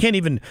card. You can't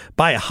even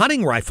buy a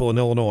hunting rifle in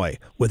Illinois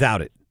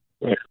without it.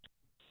 Right.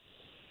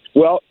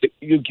 Well,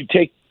 you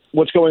take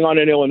what's going on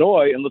in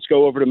Illinois, and let's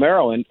go over to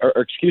Maryland,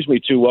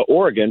 to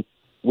Oregon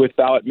with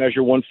ballot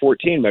measure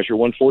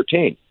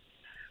 114.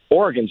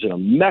 Oregon's in a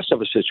mess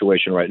of a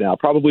situation right now,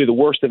 probably the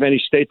worst of any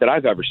state that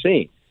I've ever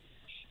seen.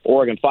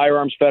 Oregon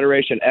Firearms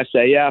Federation,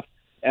 SAF,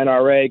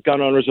 NRA, Gun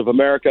Owners of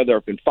America, there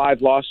have been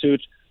 5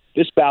 lawsuits.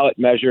 This ballot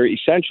measure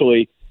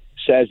essentially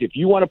says if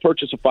you want to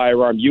purchase a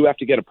firearm, you have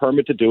to get a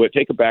permit to do it,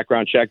 take a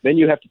background check, then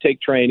you have to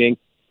take training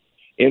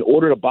in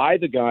order to buy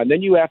the gun.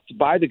 Then you have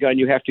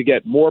to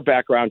get more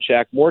background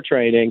check, more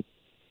training.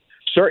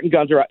 Certain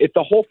guns are –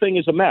 the whole thing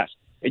is a mess.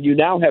 And you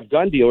now have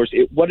gun dealers,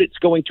 what it's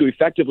going to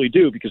effectively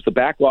do, because the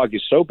backlog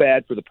is so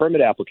bad for the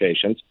permit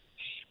applications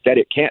that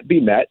it can't be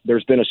met.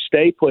 There's been a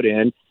stay put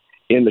in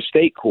the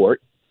state court.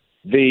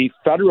 The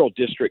federal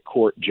district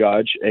court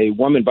judge, a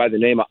woman by the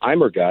name of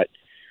Eimergut,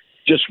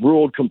 just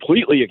ruled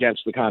completely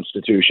against the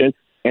Constitution.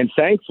 And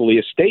thankfully,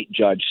 a state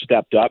judge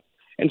stepped up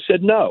and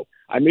said, no,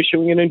 I'm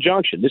issuing an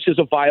injunction. This is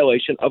a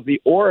violation of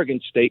the Oregon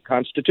state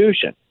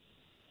constitution.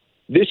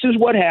 This is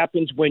what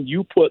happens when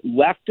you put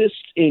leftists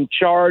in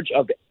charge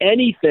of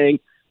anything,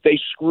 they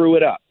screw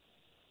it up.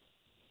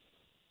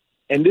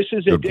 And this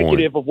is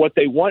indicative of what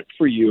they want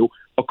for you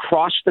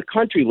across the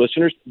country,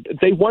 listeners.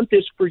 They want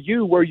this for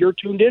you where you're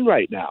tuned in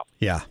right now.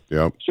 Yeah.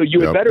 Yep. So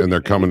you had better. And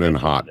they're coming in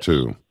hot,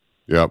 too.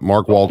 Yeah,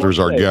 Mark Walters,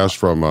 our guest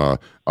from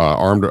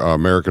Armed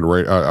American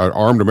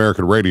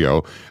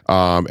Radio,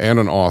 and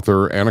an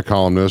author and a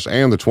columnist,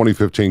 and the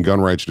 2015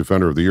 Gun Rights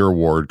Defender of the Year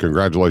award.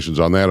 Congratulations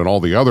on that and all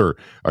the other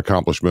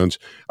accomplishments.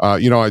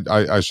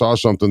 I saw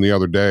something the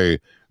other day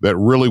that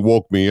really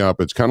woke me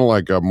up. It's kind of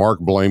like Mark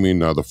blaming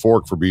the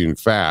fork for being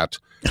fat.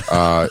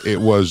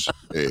 It was,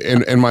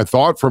 and my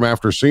thought from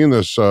after seeing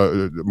this,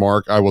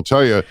 Mark, I will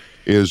tell you,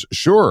 is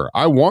sure,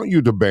 I want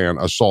you to ban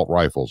assault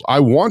rifles. I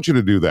want you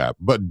to do that,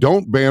 but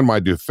don't ban my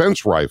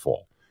defense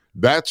rifle.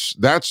 That's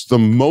the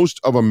most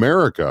of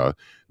America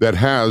that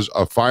has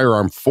a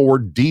firearm for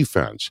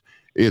defense.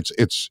 It's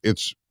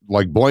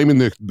like blaming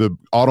the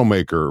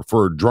automaker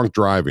for drunk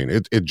driving.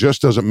 It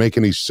just doesn't make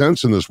any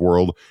sense in this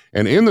world.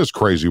 And in this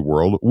crazy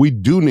world, we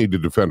do need to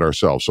defend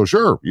ourselves. So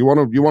sure, you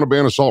want to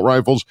ban assault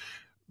rifles,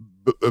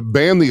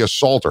 ban the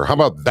assaulter. How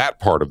about that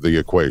part of the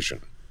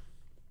equation?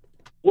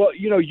 Well,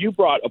 you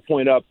brought a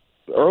point up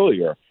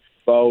earlier,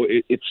 Bo.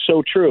 It's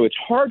so true. It's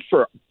hard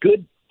for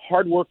good,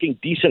 hardworking,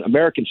 decent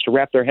Americans to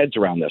wrap their heads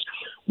around this.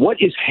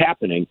 What is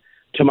happening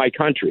to my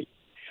country?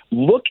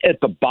 Look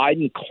at the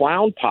Biden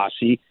clown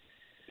posse.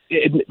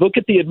 Look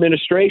at the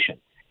administration.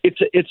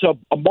 It's a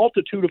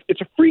multitude of.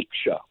 It's a freak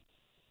show,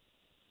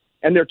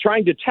 and they're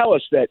trying to tell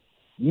us that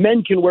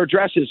men can wear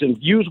dresses and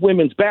use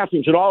women's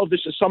bathrooms, and all of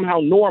this is somehow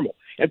normal.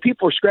 And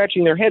people are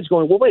scratching their heads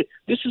going, well, wait,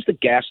 this is the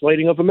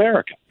gaslighting of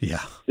America.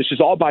 Yeah. This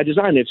is all by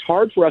design. It's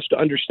hard for us to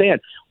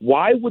understand.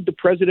 Why would the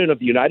president of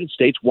the United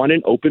States want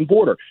an open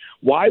border?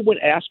 Why, when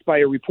asked by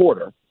a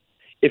reporter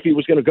if he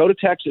was going to go to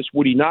Texas,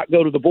 would he not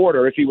go to the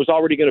border if he was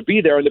already going to be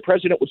there? And the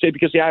president would say,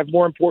 because I have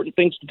more important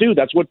things to do.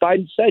 That's what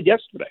Biden said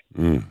yesterday.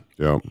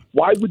 Yeah.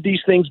 Why would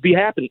these things be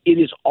happening? It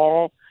is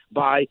all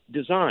by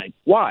design.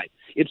 Why?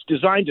 It's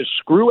designed to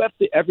screw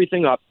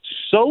everything up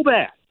so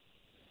bad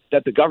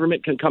that the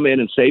government can come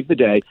in and save the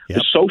day. Yep.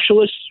 The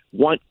socialists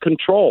want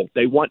control.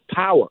 They want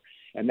power,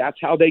 and that's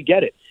how they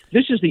get it.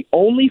 This is the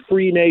only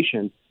free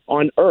nation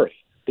on Earth.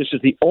 This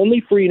is the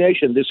only free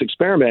nation. This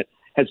experiment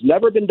has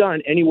never been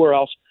done anywhere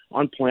else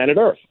on planet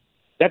Earth.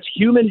 That's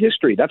human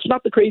history. That's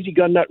not the Crazy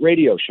Gun Nut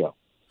radio show.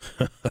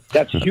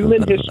 That's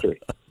human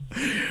history.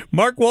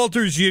 Mark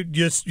Walters, you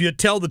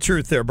tell the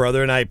truth there,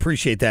 brother, and I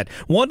appreciate that.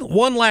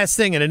 One last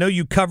thing, and I know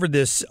you covered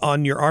this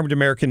on your Armed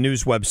American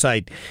News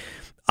website.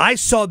 I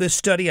saw this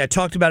study. I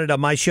talked about it on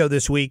my show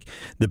this week.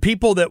 The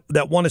people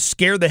that want to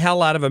scare the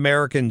hell out of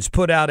Americans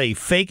put out a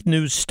fake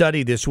news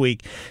study this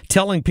week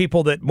telling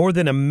people that more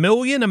than 1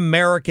 million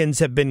Americans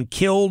have been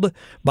killed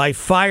by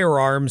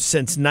firearms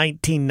since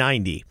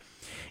 1990.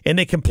 And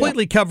they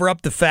completely cover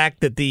up the fact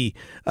that the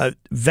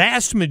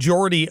vast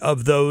majority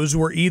of those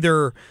were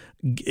either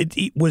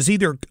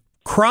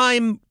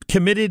crime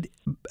committed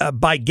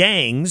by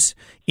gangs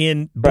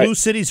in blue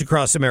cities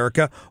across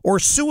America or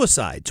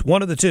suicides,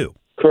 one of the two.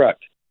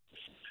 Correct.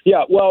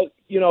 Yeah, well,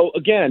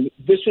 again,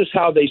 this is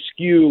how they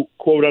skew,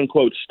 quote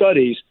unquote,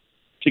 studies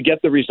to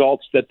get the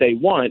results that they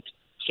want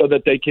so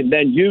that they can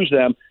then use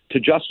them to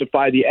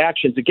justify the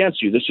actions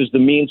against you. This is the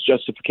means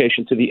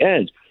justification to the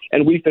end.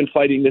 And we've been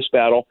fighting this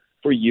battle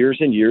for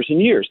years and years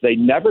and years. They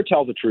never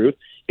tell the truth.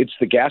 It's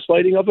the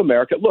gaslighting of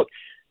America. Look,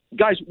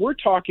 guys, we're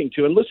talking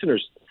to, and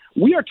listeners,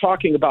 we are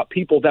talking about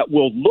people that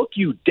will look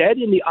you dead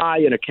in the eye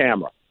in a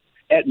camera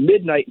at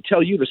midnight and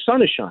tell you the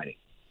sun is shining.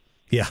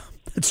 Yeah,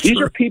 that's These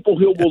true. are people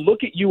who will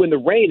look at you in the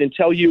rain and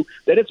tell you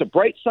that it's a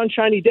bright,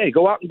 sunshiny day.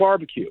 Go out and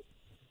barbecue.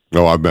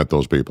 No, I've met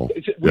those people.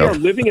 We are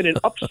living in an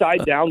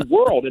upside-down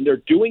world, and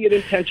they're doing it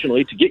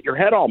intentionally to get your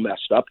head all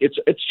messed up. It's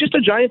just a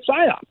giant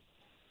psyop.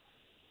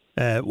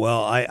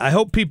 Well, I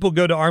hope people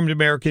go to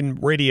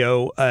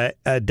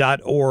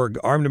armedamericanradio.org,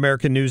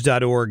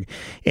 armedamericannews.org,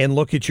 and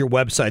look at your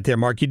website there,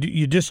 Mark.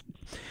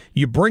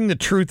 You bring the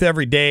truth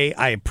every day.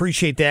 I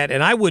appreciate that.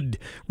 And I would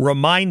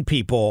remind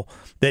people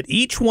that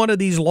each one of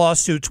these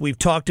lawsuits we've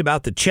talked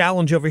about, the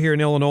challenge over here in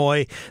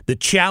Illinois, the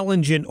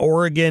challenge in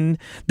Oregon,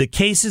 the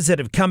cases that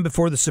have come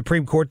before the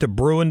Supreme Court, the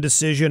Bruin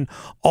decision,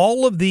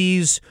 all of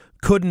these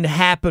couldn't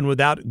happen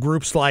without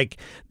groups like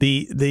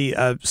the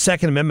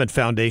Second Amendment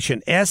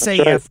Foundation,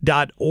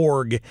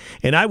 SAF.org.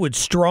 And I would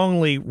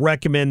strongly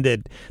recommend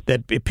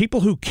that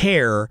people who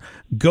care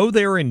go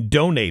there and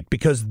donate,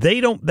 because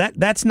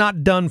that's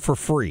not done for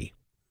free.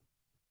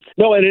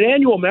 No, and an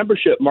annual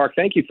membership, Mark,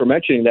 thank you for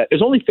mentioning that,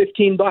 is only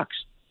 $15.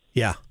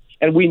 Yeah.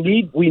 And we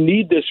need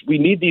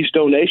these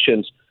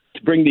donations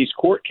to bring these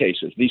court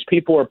cases. These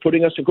people are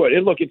putting us in court.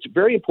 And look, it's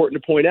very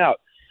important to point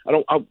out, I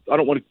don't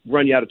want to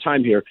run you out of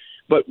time here,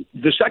 but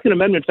the Second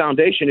Amendment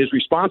Foundation is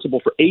responsible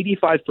for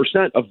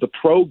 85% of the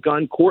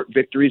pro-gun court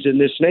victories in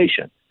this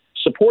nation.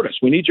 Support us.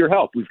 We need your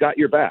help. We've got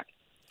your back.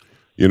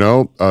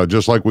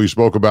 just like we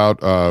spoke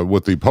about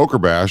with the Poker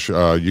Bash,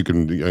 you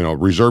can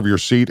reserve your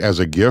seat as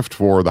a gift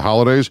for the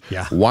holidays.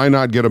 Yeah. Why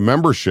not get a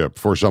membership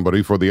for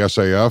somebody for the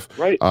SAF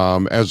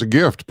as a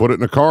gift? Put it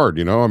in a card.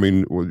 I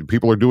mean,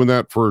 people are doing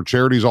that for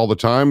charities all the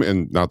time,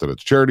 and not that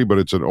it's charity, but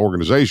it's an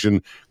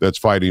organization that's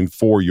fighting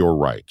for your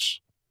rights.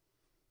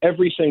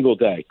 Every single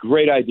day.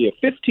 Great idea.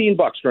 $15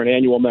 for an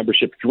annual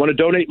membership. If you want to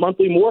donate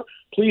monthly more,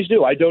 please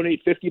do. I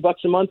donate $50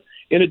 a month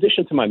in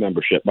addition to my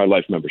membership, my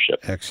life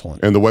membership.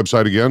 Excellent. And the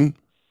website again?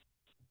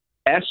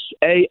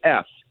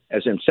 SAF,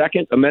 as in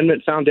Second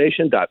Amendment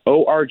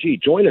Foundation.org.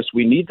 Join us.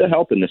 We need the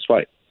help in this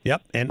fight.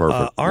 Yep. And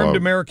Perfect.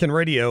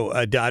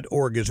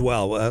 armedamericanradio.org as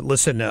well.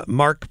 Listen,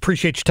 Mark,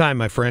 appreciate your time,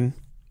 my friend.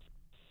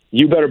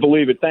 You better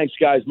believe it. Thanks,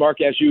 guys.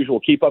 Mark, as usual,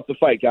 keep up the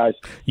fight, guys.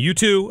 You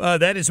too.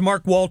 That is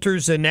Mark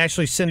Walters, a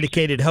nationally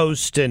syndicated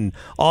host and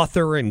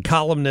author and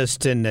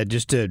columnist, and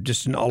just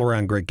an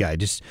all-around great guy.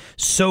 Just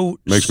so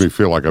makes me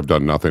feel like I've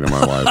done nothing in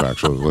my life.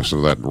 Actually,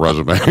 listen to that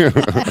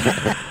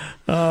resume.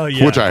 Oh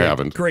yeah, which I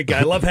haven't. Great guy.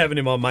 I love having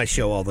him on my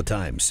show all the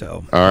time.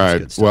 So all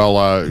right.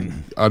 Well,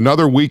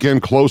 another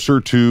weekend closer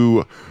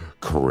to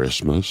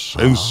Christmas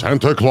and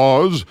Santa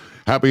Claus.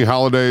 Happy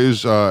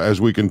holidays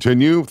as we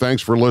continue.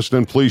 Thanks for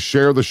listening. Please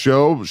share the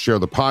show, share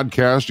the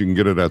podcast. You can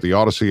get it at the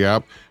Odyssey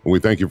app. And we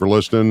thank you for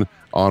listening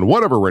on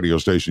whatever radio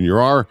station you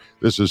are.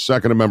 This is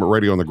Second Amendment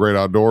Radio on the Great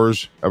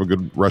Outdoors. Have a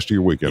good rest of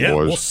your weekend,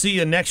 boys. We'll see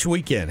you next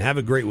weekend. Have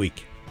a great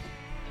week.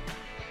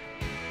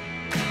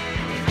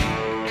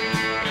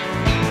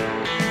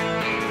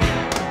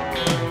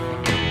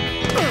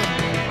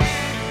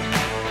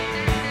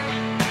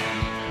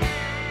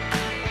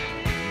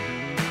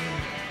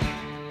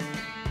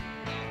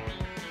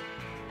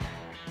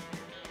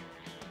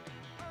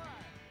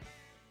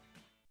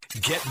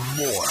 Get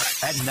more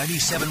at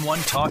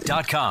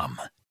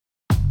 971talk.com.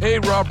 Hey,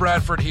 Rob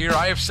Bradford here.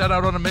 I have set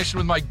out on a mission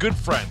with my good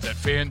friends at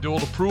FanDuel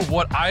to prove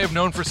what I have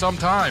known for some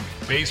time.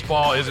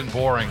 Baseball isn't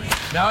boring.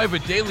 Now I have a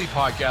daily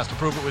podcast to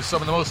prove it with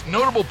some of the most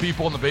notable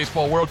people in the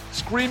baseball world,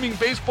 screaming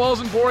baseball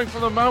isn't boring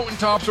from the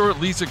mountaintops, or at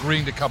least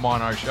agreeing to come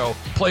on our show.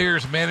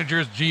 Players,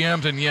 managers,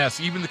 GMs, and yes,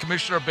 even the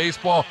commissioner of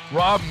baseball,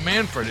 Rob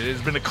Manfred. It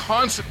has been a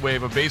constant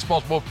wave of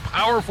baseball's most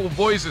powerful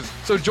voices.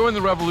 So join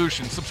the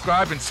revolution.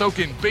 Subscribe and soak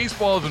in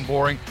Baseball Isn't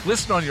Boring.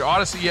 Listen on your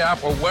Odyssey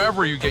app or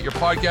wherever you get your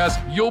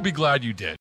podcasts. You'll be glad you did.